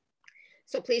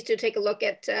 So please do take a look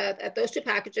at those 2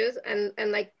 packages, and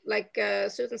like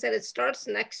Susan said, it starts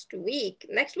next week.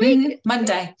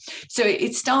 Monday. So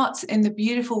it starts in the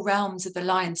beautiful realms of the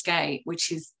Lion's Gate,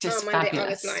 which is just Monday,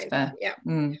 fabulous. August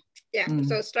 9th.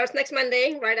 So it starts next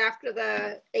Monday, right after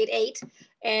the 8/8,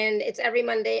 and it's every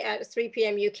Monday at 3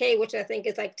 p.m. UK, which I think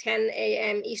is like 10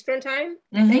 a.m. Eastern time.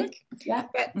 I think. Yeah.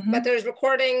 But there's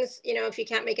recordings. If you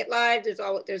can't make it live,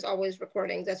 there's always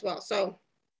recordings as well. So.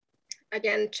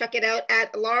 Again, check it out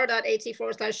at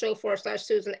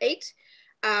alara.at/show/Susan8.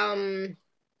 And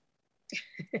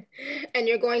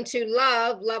you're going to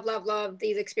love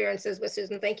these experiences with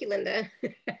Susan. Thank you, Linda.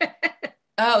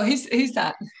 Oh, who's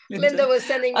that? Linda was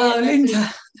sending me a message.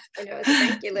 Linda. I know, so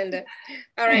thank you, Linda.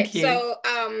 All right, so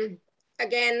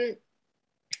again,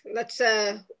 let's,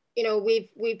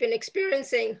 we've been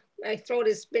experiencing, my throat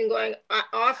has been going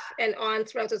off and on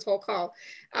throughout this whole call.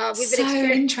 We've been so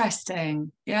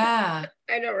interesting. Yeah.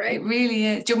 I know, right? It really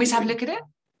is. Do you want me to have a look at it?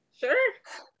 Sure.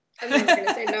 I'm never going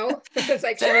to say no. It's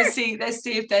like, so sure. Let's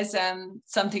see if there's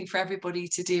something for everybody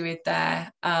to do with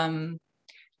their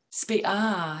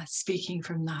speaking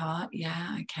from the heart.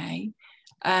 Yeah. Okay.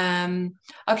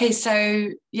 Okay. So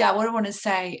what I want to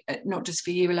say, not just for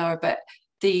you, Laura, but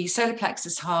the solar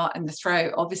plexus, heart, and the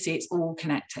throat, obviously it's all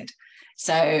connected.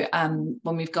 So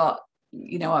when we've got,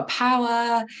 our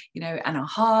power, and our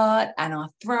heart and our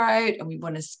throat, and we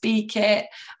want to speak it,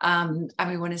 and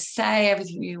we want to say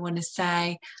everything we want to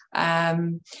say,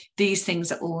 these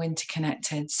things are all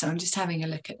interconnected. So I'm just having a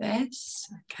look at this.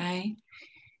 Okay.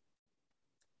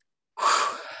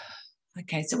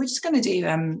 Okay, so we're just going to do,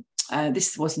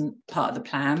 this wasn't part of the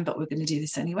plan, but we're going to do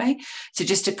this anyway. So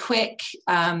just a quick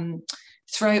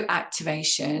throat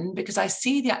activation, because I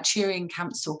see the Arcturian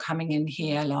Council coming in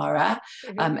here, Laura,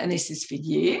 and this is for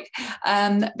you.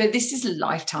 But this is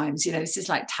lifetimes, this is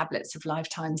like tablets of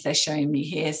lifetimes they're showing me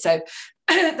here. So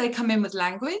they come in with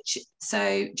language.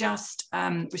 So just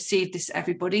receive this,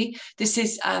 everybody. This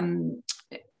is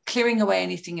clearing away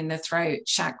anything in the throat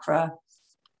chakra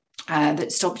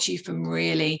that stops you from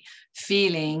really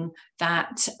feeling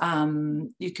that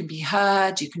you can be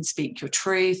heard, you can speak your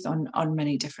truth on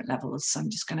many different levels. So I'm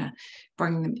just going to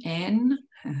bring them in.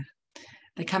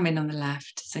 They come in on the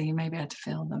left, so you may be able to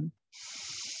feel them.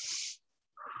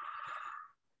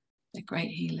 They're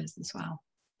great healers as well.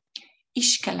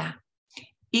 Ishkala,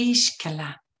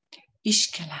 Ishkala,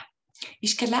 Ishkala,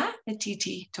 Ishkala,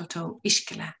 Titi, Toto,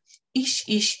 Ishkala, Ish,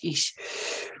 Ishkala,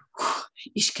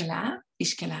 Ishkala,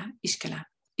 Ishkala,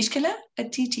 Ishkala,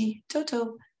 Titi,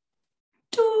 Toto,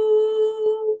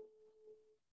 Do.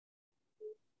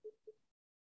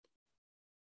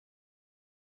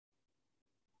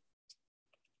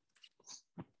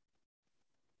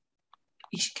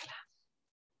 Ishkala.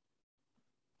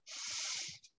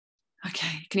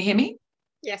 Okay, can you hear me?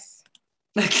 Yes.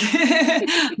 Okay,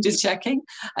 I'm just checking.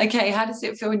 Okay, how does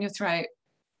it feel in your throat?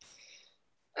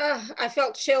 I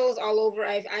felt chills all over.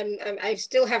 I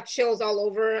still have chills all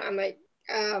over. I'm like,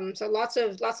 so lots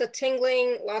of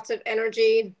tingling, lots of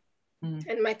energy,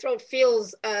 and my throat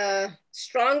feels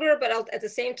stronger. But at the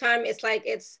same time, it's like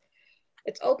it's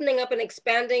opening up and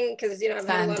expanding because I've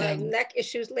had a lot of neck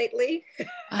issues lately.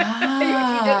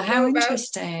 Ah, how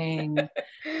interesting.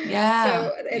 Yeah.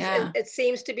 So it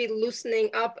seems to be loosening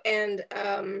up, and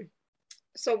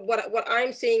so what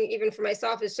I'm seeing even for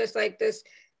myself is just like these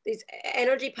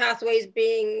energy pathways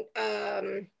being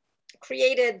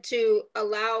created to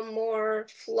allow more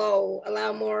flow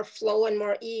and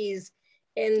more ease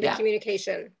in the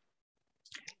communication.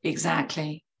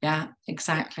 Exactly. Yeah,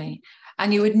 exactly.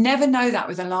 And you would never know that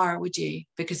with Alara, would you?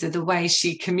 Because of the way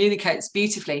she communicates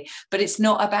beautifully. But it's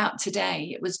not about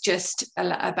today. It was just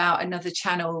about another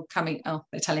channel coming. Oh,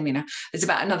 they're telling me now. It's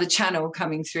about another channel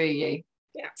coming through you.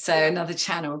 Yeah. So another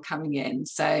channel coming in.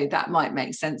 So that might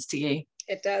make sense to you.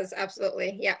 It does.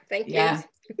 Absolutely. Yeah. Thank you. Yeah.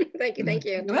 Thank you.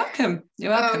 You're welcome.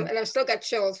 You're welcome. And I've still got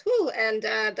chills. Whew. And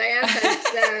Diane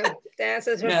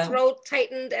says her throat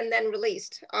tightened and then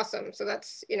released. Awesome. So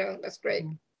that's great.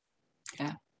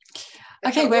 Yeah.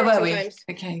 Okay, where were we?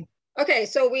 Okay,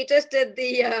 so we just did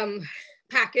the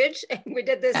package, and we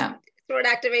did this throat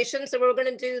activation. So we're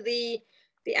going to do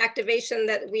the activation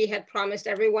that we had promised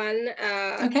everyone.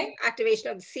 Activation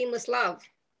of seamless love.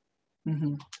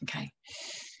 Okay.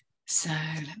 So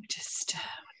let me just 1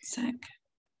 sec.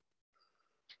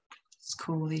 Let's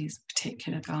call these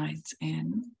particular guides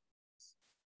in.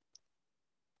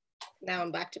 Now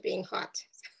I'm back to being hot.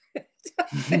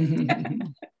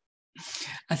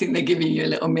 I think they're giving you a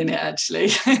little minute,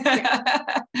 actually.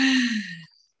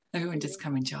 Everyone just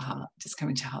come into your heart. Just come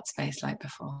into your heart space like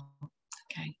before.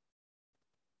 Okay.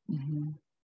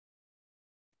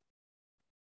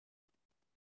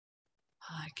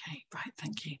 Okay, right,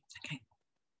 thank you. Okay.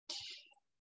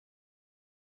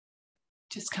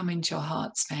 Just come into your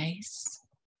heart space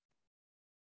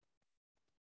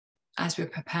as we're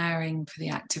preparing for the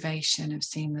activation of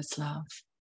seamless love.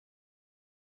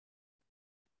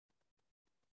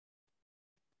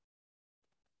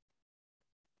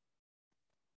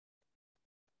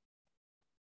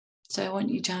 So I want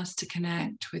you just to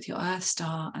connect with your Earth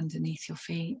Star underneath your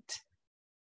feet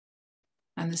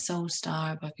and the Soul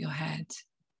Star above your head.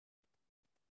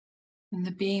 And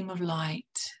the beam of light,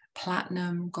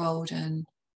 platinum, golden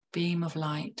beam of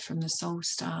light from the Soul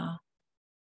Star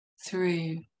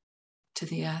through to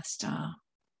the Earth Star.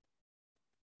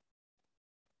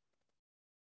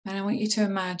 And I want you to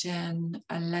imagine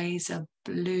a laser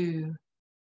blue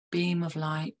beam of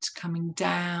light coming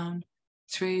down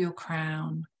through your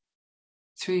crown,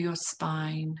 through your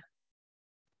spine,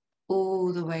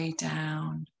 all the way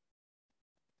down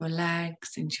your legs,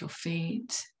 into your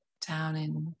feet, down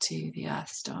into the Earth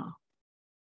Star.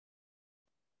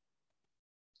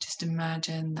 Just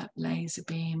imagine that laser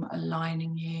beam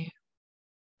aligning you,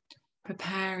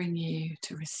 preparing you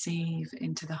to receive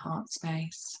into the heart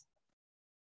space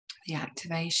the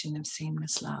activation of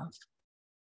seamless love.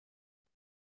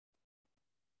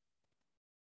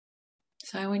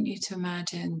 So I want you to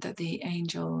imagine that the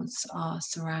angels are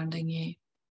surrounding you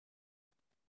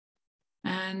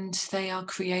and they are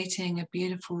creating a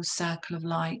beautiful circle of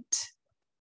light.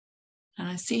 And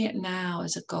I see it now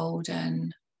as a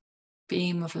golden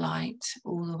beam of light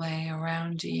all the way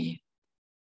around you.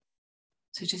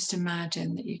 So just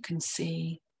imagine that you can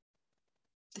see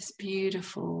this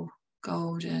beautiful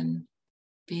golden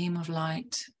beam of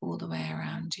light all the way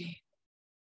around you.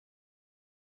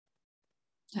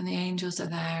 And the angels are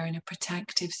there in a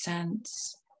protective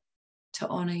sense to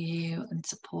honor you and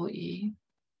support you.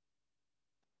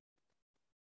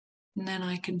 And then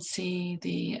I can see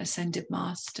the ascended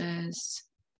masters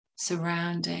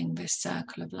surrounding this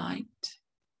circle of light.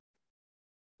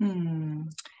 And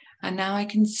now I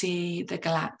can see the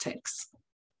galactics.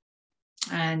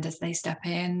 And as they step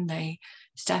in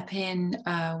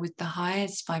with the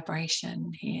highest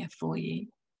vibration here for you.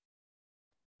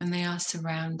 And they are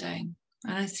surrounding.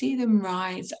 And I see them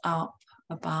rise up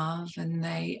above, and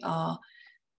they are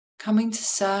coming to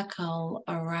circle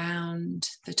around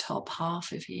the top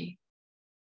half of you.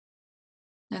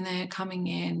 And they're coming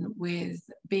in with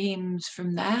beams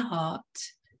from their heart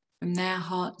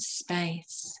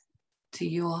space to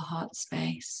your heart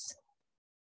space.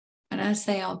 And as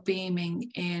they are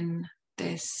beaming in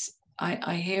this,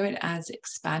 I hear it as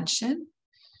expansion,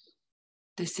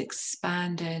 this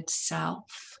expanded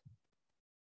self,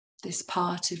 this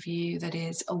part of you that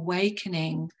is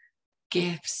awakening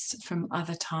gifts from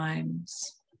other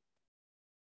times.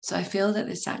 So I feel that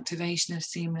this activation of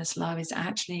seamless love is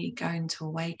actually going to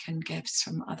awaken gifts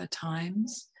from other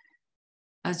times,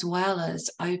 as well as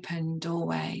open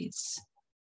doorways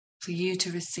for you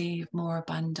to receive more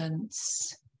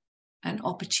abundance and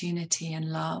opportunity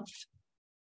and love,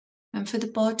 and for the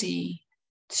body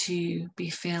to be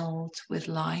filled with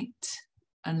light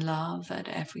and love at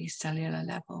every cellular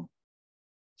level.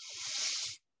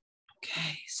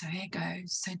 Okay, so here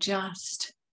goes. So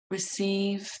just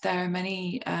receive. There are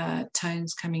many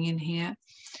tones coming in here,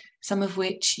 some of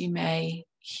which you may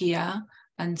hear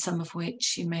and some of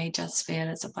which you may just feel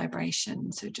as a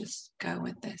vibration. So just go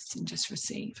with this and just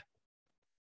receive.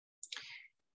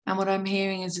 And what I'm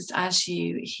hearing is as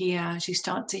you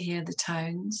start to hear the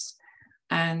tones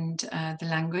and the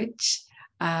language,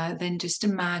 then just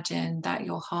imagine that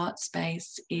your heart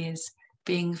space is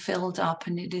being filled up,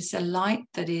 and it is a light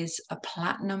that is a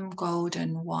platinum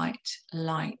golden white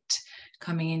light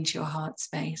coming into your heart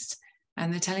space.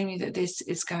 And they're telling me that this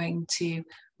is going to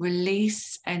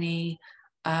release any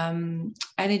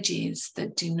energies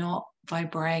that do not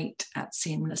vibrate at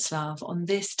seamless love on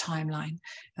this timeline,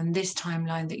 and this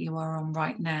timeline that you are on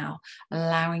right now,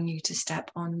 allowing you to step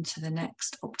on to the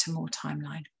next optimal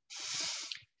timeline.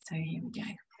 So here we go.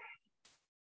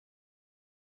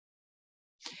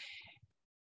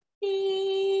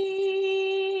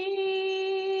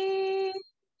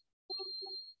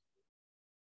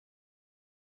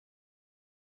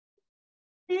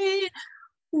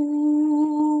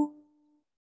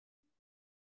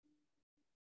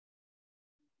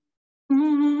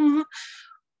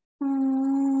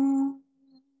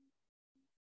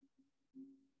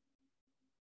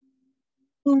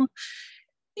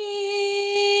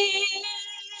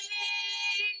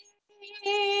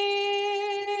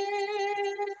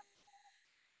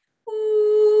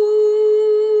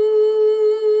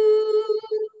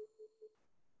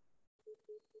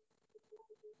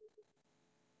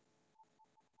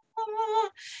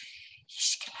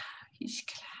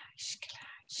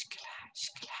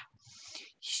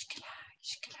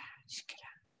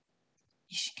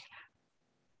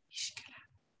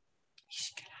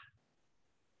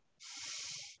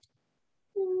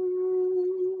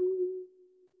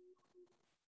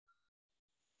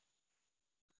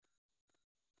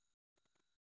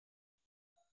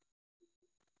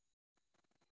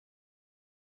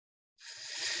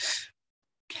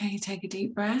 Okay, take a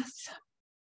deep breath.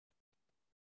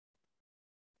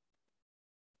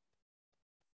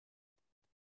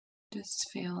 Just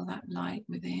feel that light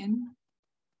within.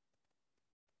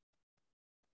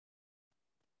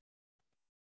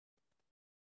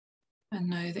 And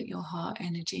know that your heart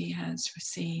energy has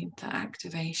received the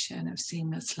activation of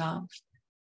seamless love,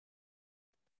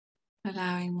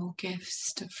 allowing more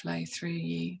gifts to flow through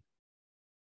you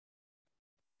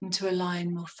and to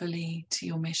align more fully to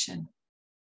your mission.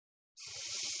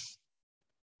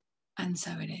 And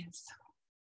so it is.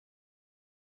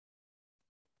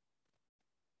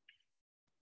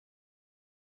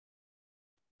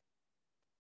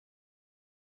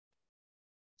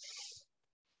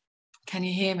 Can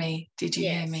you hear me? Did you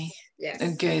hear me? Yes.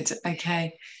 Oh, good.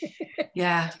 Okay.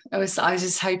 Yeah. I was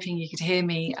just hoping you could hear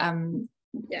me.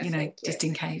 Just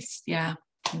in case. Yeah.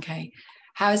 Okay.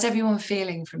 How is everyone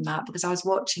feeling from that? Because I was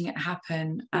watching it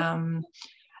happen, and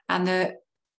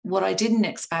what I didn't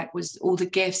expect was all the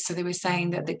gifts. So they were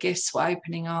saying that the gifts were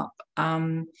opening up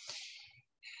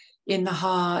in the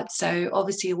heart. So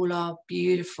obviously all our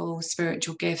beautiful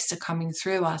spiritual gifts are coming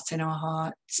through us in our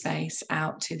heart space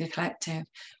out to the collective.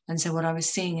 And so what I was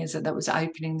seeing is that was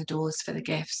opening the doors for the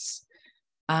gifts,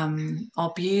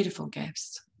 our beautiful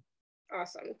gifts.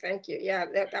 Awesome. Thank you. Yeah,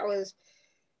 that was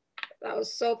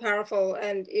so powerful.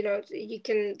 And,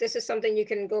 this is something you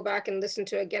can go back and listen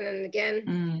to again and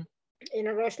again.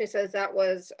 Roshni says that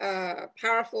was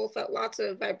powerful, felt lots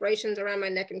of vibrations around my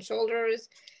neck and shoulders.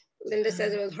 Linda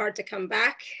says it was hard to come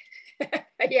back.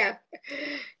 Yeah.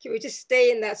 Can we just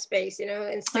stay in that space,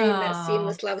 and stay in that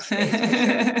seamless love space? For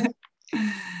sure.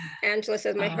 Angela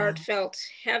says, my heart felt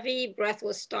heavy. Breath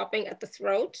was stopping at the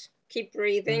throat. Keep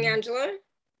breathing, Angela.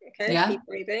 Okay, yeah. Keep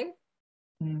breathing.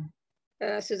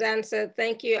 Suzanne said,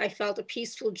 thank you. I felt a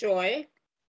peaceful joy.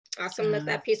 Awesome. Let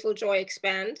that peaceful joy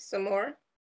expand some more.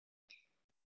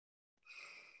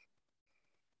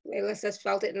 Layla says,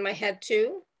 felt it in my head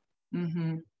too.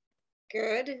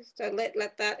 Good. So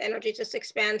let that energy just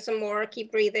expand some more.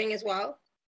 Keep breathing as well.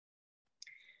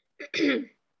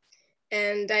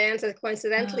 And Diane says,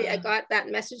 coincidentally, I got that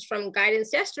message from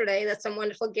guidance yesterday that some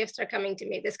wonderful gifts are coming to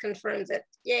me. This confirms it.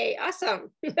 Yay,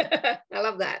 awesome. I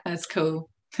love that. That's cool.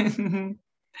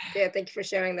 Yeah, thank you for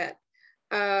sharing that.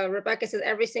 Rebecca says,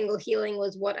 every single healing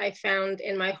was what I found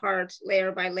in my heart,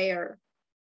 layer by layer.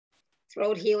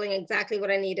 Throat healing, exactly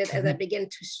what I needed as I begin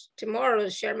tomorrow to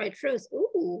share my truth.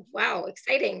 Ooh, wow,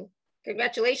 exciting.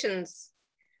 Congratulations,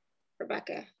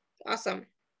 Rebecca. Awesome.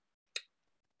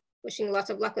 Wishing lots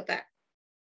of luck with that.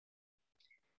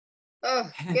 Oh,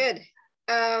 good.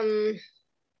 Yeah.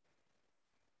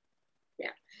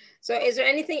 So is there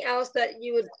anything else that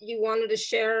you wanted to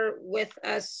share with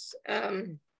us,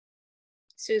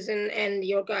 Susan, and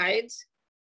your guides?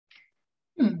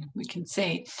 We can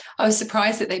see. I was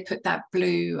surprised that they put that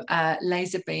blue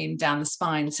laser beam down the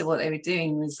spine. So what they were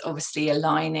doing was obviously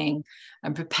aligning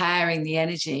and preparing the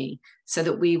energy so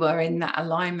that we were in that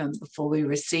alignment before we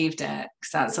received it,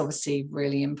 because that's obviously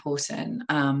really important.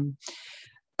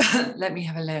 Let me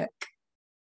have a look.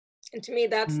 And to me,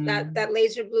 that's that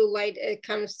laser blue light, it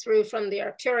comes through from the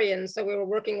Arcturians. So we were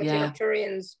working with the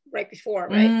Arcturians right before,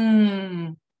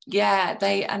 right? Yeah,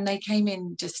 they came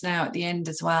in just now at the end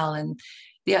as well. And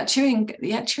the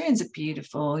Arcturians are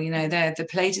beautiful. You know, the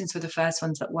Palladians were the first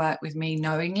ones that worked with me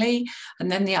knowingly,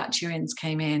 and then the Arcturians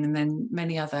came in, and then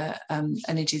many other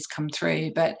energies come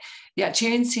through. But the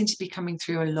Arcturians seem to be coming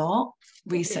through a lot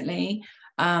recently.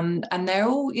 And they're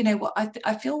all, you know, what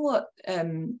I feel what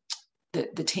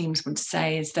the teams want to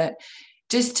say is that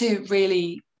just to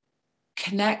really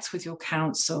connect with your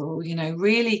council, you know,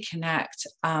 really connect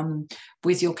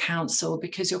with your council,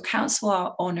 because your council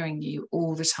are honoring you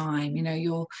all the time, you know,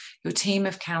 your team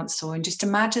of council, and just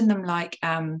imagine them like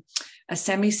a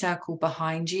semicircle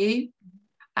behind you,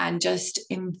 and just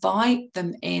invite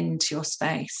them into your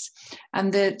space.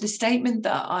 And the statement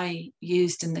that I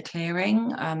used in the clearing,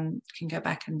 you can go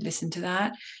back and listen to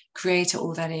that, create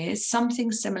all that is,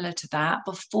 something similar to that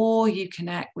before you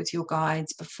connect with your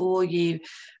guides, before you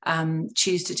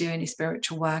choose to do any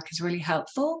spiritual work, is really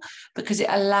helpful, because it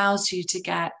allows you to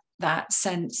get that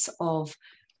sense of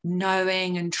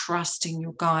knowing and trusting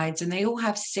your guides. And they all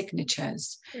have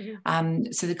signatures.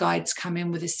 So the guides come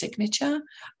in with a signature,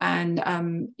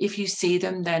 and if you see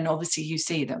them, then obviously you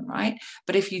see them, right?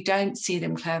 But if you don't see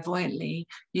them clairvoyantly,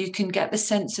 you can get the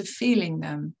sense of feeling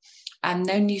them, and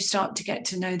then you start to get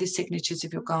to know the signatures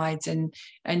of your guides, and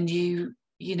you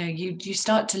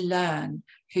start to learn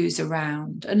who's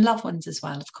around, and loved ones as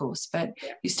well, of course, but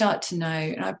you start to know.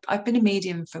 And I've been a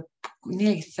medium for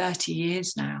nearly 30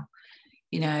 years now,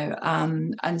 you know,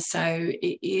 and so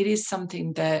it is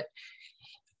something that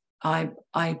I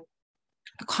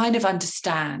kind of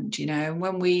understand, you know. And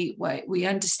when we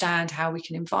understand how we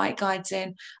can invite guides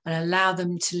in and allow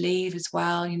them to leave as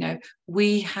well, you know,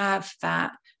 we have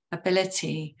that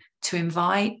ability to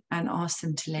invite and ask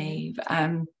them to leave.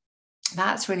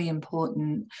 That's really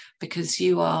important, because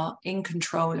you are in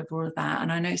control of all of that. And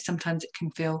I know sometimes it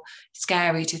can feel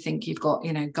scary to think you've got,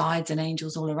 you know, guides and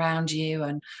angels all around you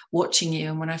and watching you.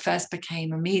 And when I first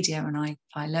became a medium and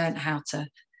I learned how to,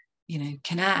 you know,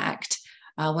 connect,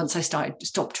 once I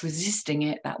stopped resisting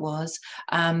it,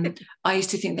 I used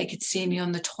to think they could see me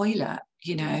on the toilet,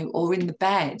 you know, or in the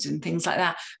bed and things like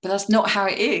that. But that's not how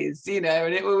it is, you know.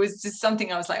 And it was just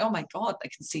something I was like, oh my God, they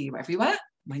can see you everywhere.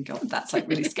 My God, that's like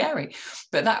really scary.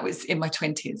 But that was in my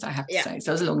 20s, I have to say.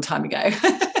 So it was a long time ago.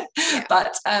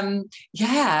 But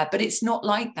but it's not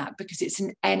like that, because it's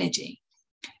an energy.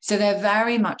 So they're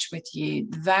very much with you,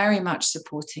 very much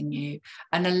supporting you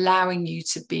and allowing you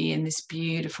to be in this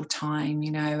beautiful time,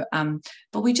 you know.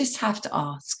 But we just have to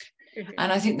ask.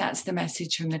 And I think that's the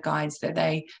message from the guides, that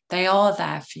they are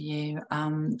there for you,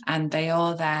 and they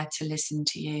are there to listen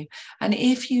to you. And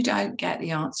if you don't get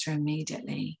the answer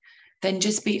immediately, then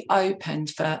just be open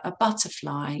for a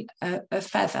butterfly, a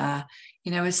feather,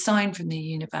 you know, a sign from the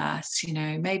universe. You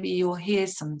know, maybe you'll hear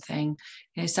something,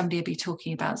 you know, somebody will be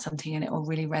talking about something and it will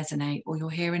really resonate, or you'll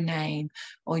hear a name,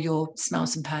 or you'll smell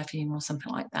some perfume or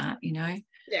something like that, you know.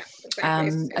 Yeah,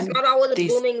 exactly. It's not always a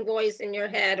booming voice in your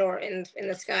head or in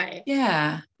the sky.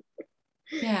 Yeah.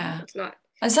 It's not.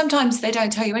 And sometimes they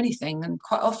don't tell you anything, and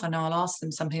quite often I'll ask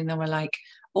them something and they were like,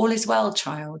 all is well,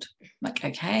 child. I'm like,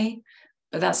 okay.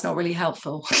 but that's not really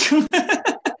helpful.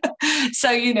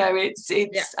 So, you know,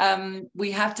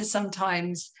 we have to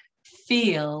sometimes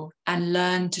feel and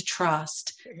learn to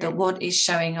trust that what is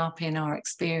showing up in our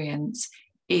experience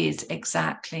is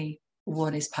exactly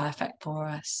what is perfect for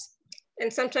us.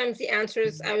 And sometimes the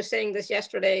answers, I was saying this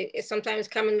yesterday, is sometimes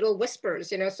come in little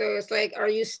whispers, you know, so it's like, are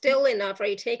you still enough? Are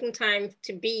you taking time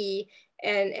to be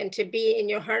and to be in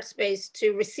your heart space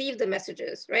to receive the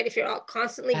messages, right? If you're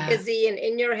constantly busy and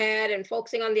in your head and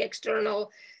focusing on the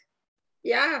external,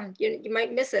 you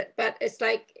might miss it. But it's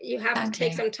like you have to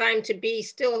take some time to be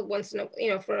still once in a,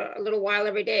 you know, for a little while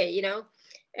every day, you know,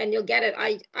 and you'll get it.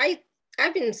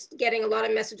 I've been getting a lot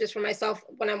of messages for myself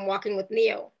when I'm walking with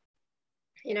Neo,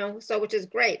 you know, so which is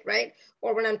great, right?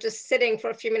 Or when I'm just sitting for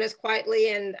a few minutes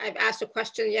quietly and I've asked a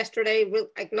question yesterday,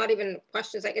 like not even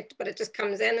questions, but it just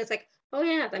comes in. It's like, oh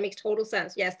yeah, that makes total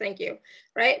sense. Yes, thank you,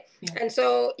 right? Yeah. And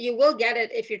so you will get it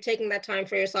if you're taking that time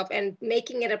for yourself and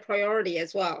making it a priority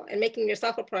as well, and making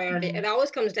yourself a priority. It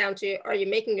always comes down to, are you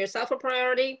making yourself a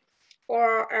priority,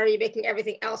 or are you making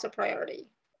everything else a priority,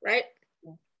 right?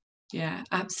 Yeah,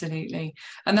 absolutely.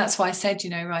 And that's why I said, you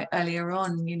know, right earlier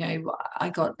on, you know, I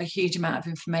got a huge amount of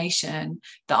information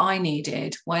that I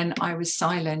needed when I was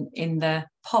silent in the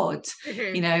pod,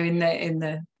 you know, in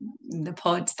the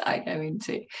pods that I go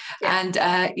into. And,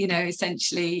 you know,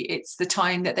 essentially it's the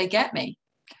time that they get me.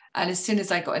 And as soon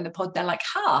as I got in the pod, they're like,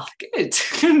 good.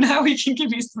 Now we can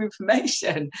give you some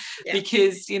information.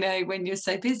 Because, you know, when you're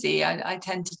so busy, I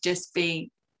tend to just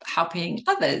be helping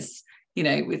others, you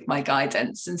know, with my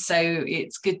guidance. And so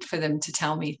it's good for them to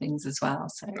tell me things as well.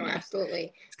 So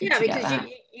absolutely. Yeah, because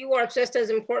you are just as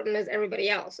important as everybody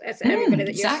else, as everybody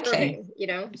that you're serving, you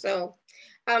know. So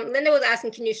Linda was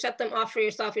asking, can you shut them off for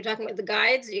yourself? You're talking about the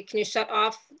guides. Can you shut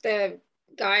off the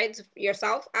guides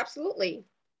yourself? Absolutely.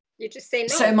 You just say no.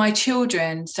 So my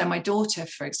children, so my daughter,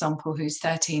 for example, who's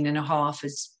 13 and a half,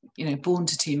 is, you know, born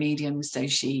to two mediums. So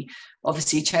she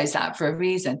obviously chose that for a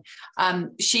reason.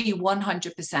 She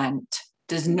 100%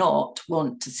 does not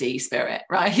want to see spirit,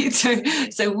 right?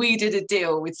 So we did a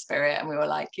deal with spirit and we were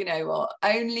like, you know what,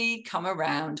 only come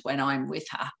around when I'm with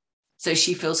her. So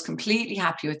she feels completely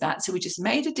happy with that. So we just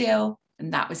made a deal.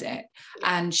 And that was it.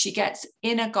 And she gets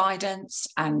inner guidance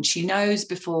and she knows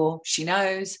before she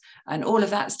knows and all of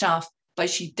that stuff, but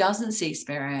she doesn't see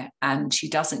spirit and she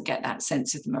doesn't get that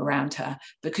sense of them around her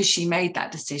because she made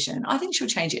that decision. I think she'll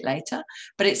change it later,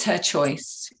 but it's her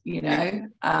choice, you know.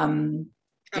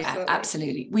 Yeah,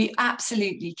 absolutely. We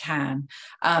absolutely can.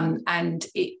 And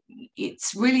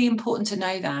it's really important to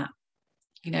know that,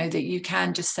 you know, that you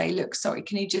can just say, look, sorry,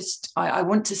 can you just, I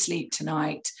want to sleep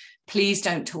tonight. Please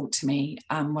don't talk to me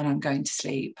when I'm going to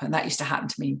sleep. And that used to happen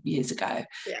to me years ago,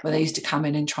 where they used to come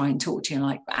in and try and talk to you and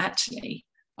like, but actually,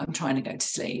 I'm trying to go to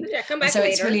sleep. Yeah, come back so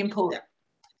later. It's really important.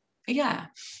 Yeah.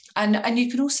 And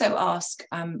you can also ask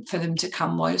for them to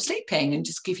come while you're sleeping and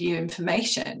just give you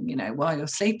information, you know, while you're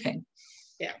sleeping.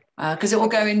 Yeah. Because it will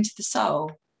go into the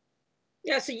soul.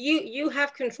 Yeah, so you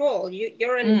have control.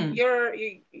 You're in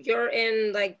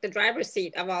like the driver's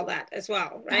seat of all that as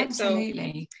well, right?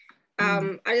 Absolutely. So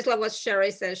I just love what Sherry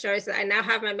says. Sherry said, I now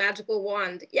have my magical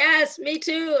wand. Yes, me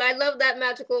too. I love that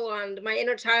magical wand. My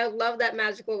inner child loved that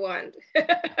magical wand.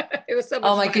 It was so much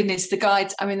fun. Goodness, the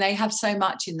guides, I mean, they have so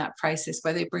much in that process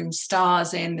where they bring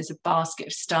stars in. There's a basket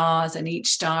of stars and each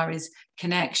star is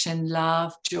connection,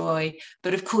 love, joy.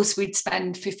 But of course, we'd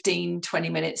spend 15, 20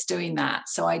 minutes doing that.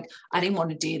 So I didn't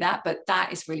want to do that, but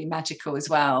that is really magical as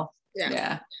well.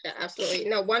 Yeah, absolutely.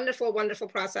 No, wonderful, wonderful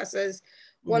processes.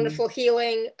 Wonderful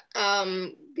healing.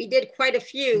 We did quite a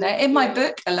few. They're in my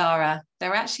book, Alara.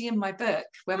 They're actually in my book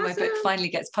when my book finally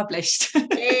gets published.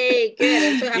 Yay,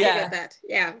 good. I'm so happy about that.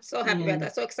 Yeah, so happy about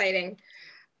that. So exciting.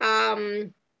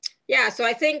 Yeah, so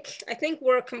I think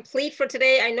we're complete for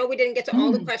today. I know we didn't get to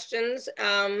all the questions,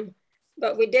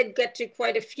 but we did get to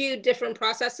quite a few different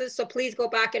processes. So please go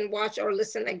back and watch or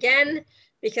listen again,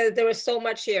 because there was so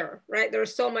much here, right? There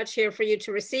was so much here for you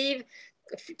to receive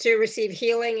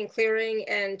healing and clearing,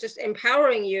 and just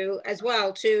empowering you as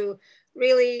well to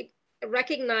really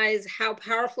recognize how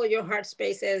powerful your heart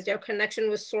space is, your connection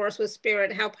with source, with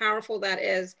spirit, how powerful that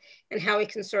is and how it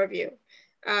can serve you.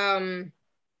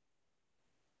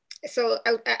 So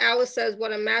Alice says,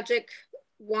 what a magic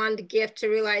wand gift to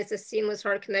realize the seamless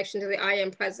heart connection to the I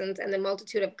am presence and the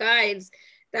multitude of guides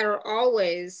that are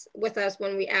always with us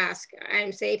when we ask. I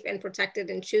am safe and protected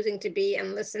in choosing to be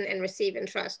and listen and receive and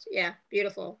trust. Yeah,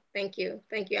 beautiful. Thank you.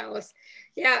 Thank you, Alice.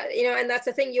 Yeah, you know, and that's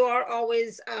the thing. You are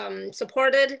always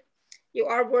supported. You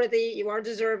are worthy. You are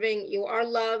deserving. You are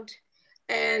loved.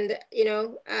 And, you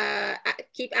know,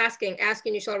 keep asking.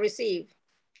 Asking, you shall receive.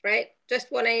 right? Just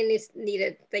what I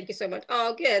needed. Thank you so much.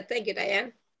 Oh, good. Thank you,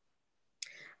 Diane.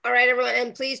 All right, everyone,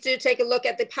 and please do take a look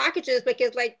at the packages,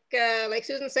 because like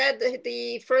Susan said,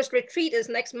 the first retreat is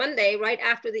next Monday, right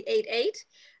after the 8/8,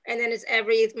 and then it's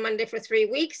every Monday for 3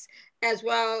 weeks as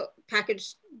well.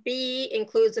 Package B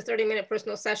includes a 30-minute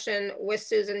personal session with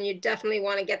Susan. You definitely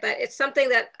want to get that. It's something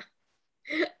that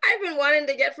I've been wanting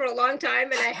to get for a long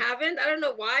time, and I haven't. I don't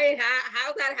know why,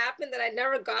 how that happened, that I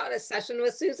never got a session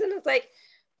with Susan. It's like,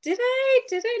 did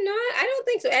I not? I don't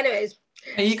think so. Anyways.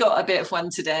 You got a bit of one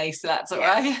today, so that's all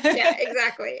right. Yeah,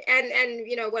 exactly. And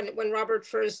you know, when Robert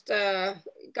first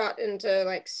got into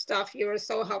like stuff, you were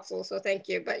so helpful. So thank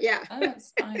you. But yeah. Oh,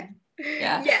 that's fine.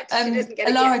 Yeah. She doesn't get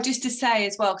it Alara, yet. just to say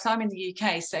as well, because I'm in the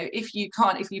UK, so if you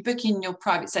book in your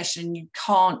private session and you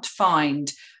can't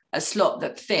find a slot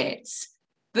that fits,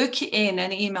 book it in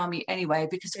and email me anyway,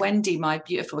 because Wendy, my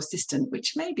beautiful assistant,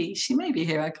 which she may be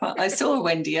here. I saw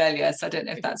Wendy earlier, so I don't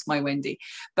know if that's my Wendy,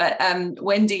 but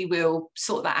Wendy will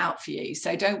sort that out for you.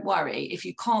 So don't worry if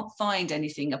you can't find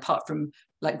anything apart from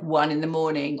like 1 a.m.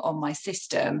 on my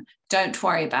system. Don't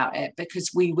worry about it,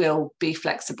 because we will be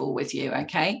flexible with you,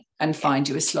 okay, and find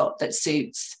you a slot that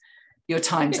suits your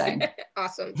time zone.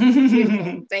 Awesome.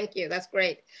 Beautiful. Thank you. That's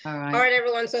great. All right. All right,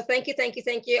 everyone. So thank you.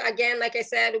 Again, like I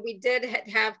said, we did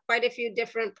have quite a few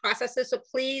different processes. So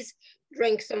please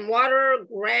drink some water,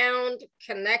 ground,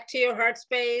 connect to your heart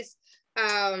space,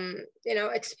 you know,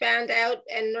 expand out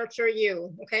and nurture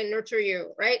you. Okay. Nurture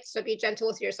you, right? So be gentle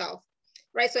with yourself.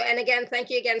 Right. So, and again, thank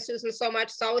you again, Susan, so much.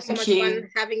 It's always so much fun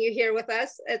having you here with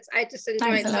us. I just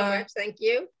enjoyed so much. Thank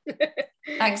you.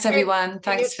 Thanks, everyone.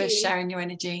 Thanks for sharing your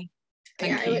energy.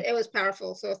 Thank you. It was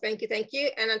powerful. So thank you.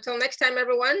 And until next time,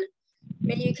 everyone,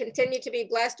 may you continue to be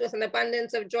blessed with an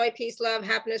abundance of joy, peace, love,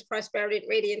 happiness, prosperity, and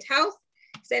radiant health.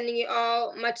 Sending you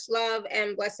all much love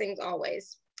and blessings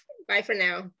always. Bye for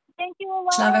now. Thank you,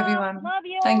 Alara. Love everyone. Love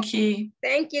you. Thank you.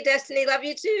 Thank you, Destiny. Love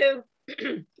you too.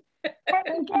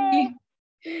 Thank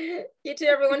you. You too,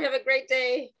 everyone. Have a great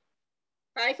day.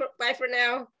 Bye for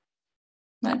now.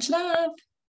 Much love.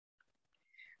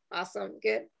 Awesome.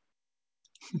 Good.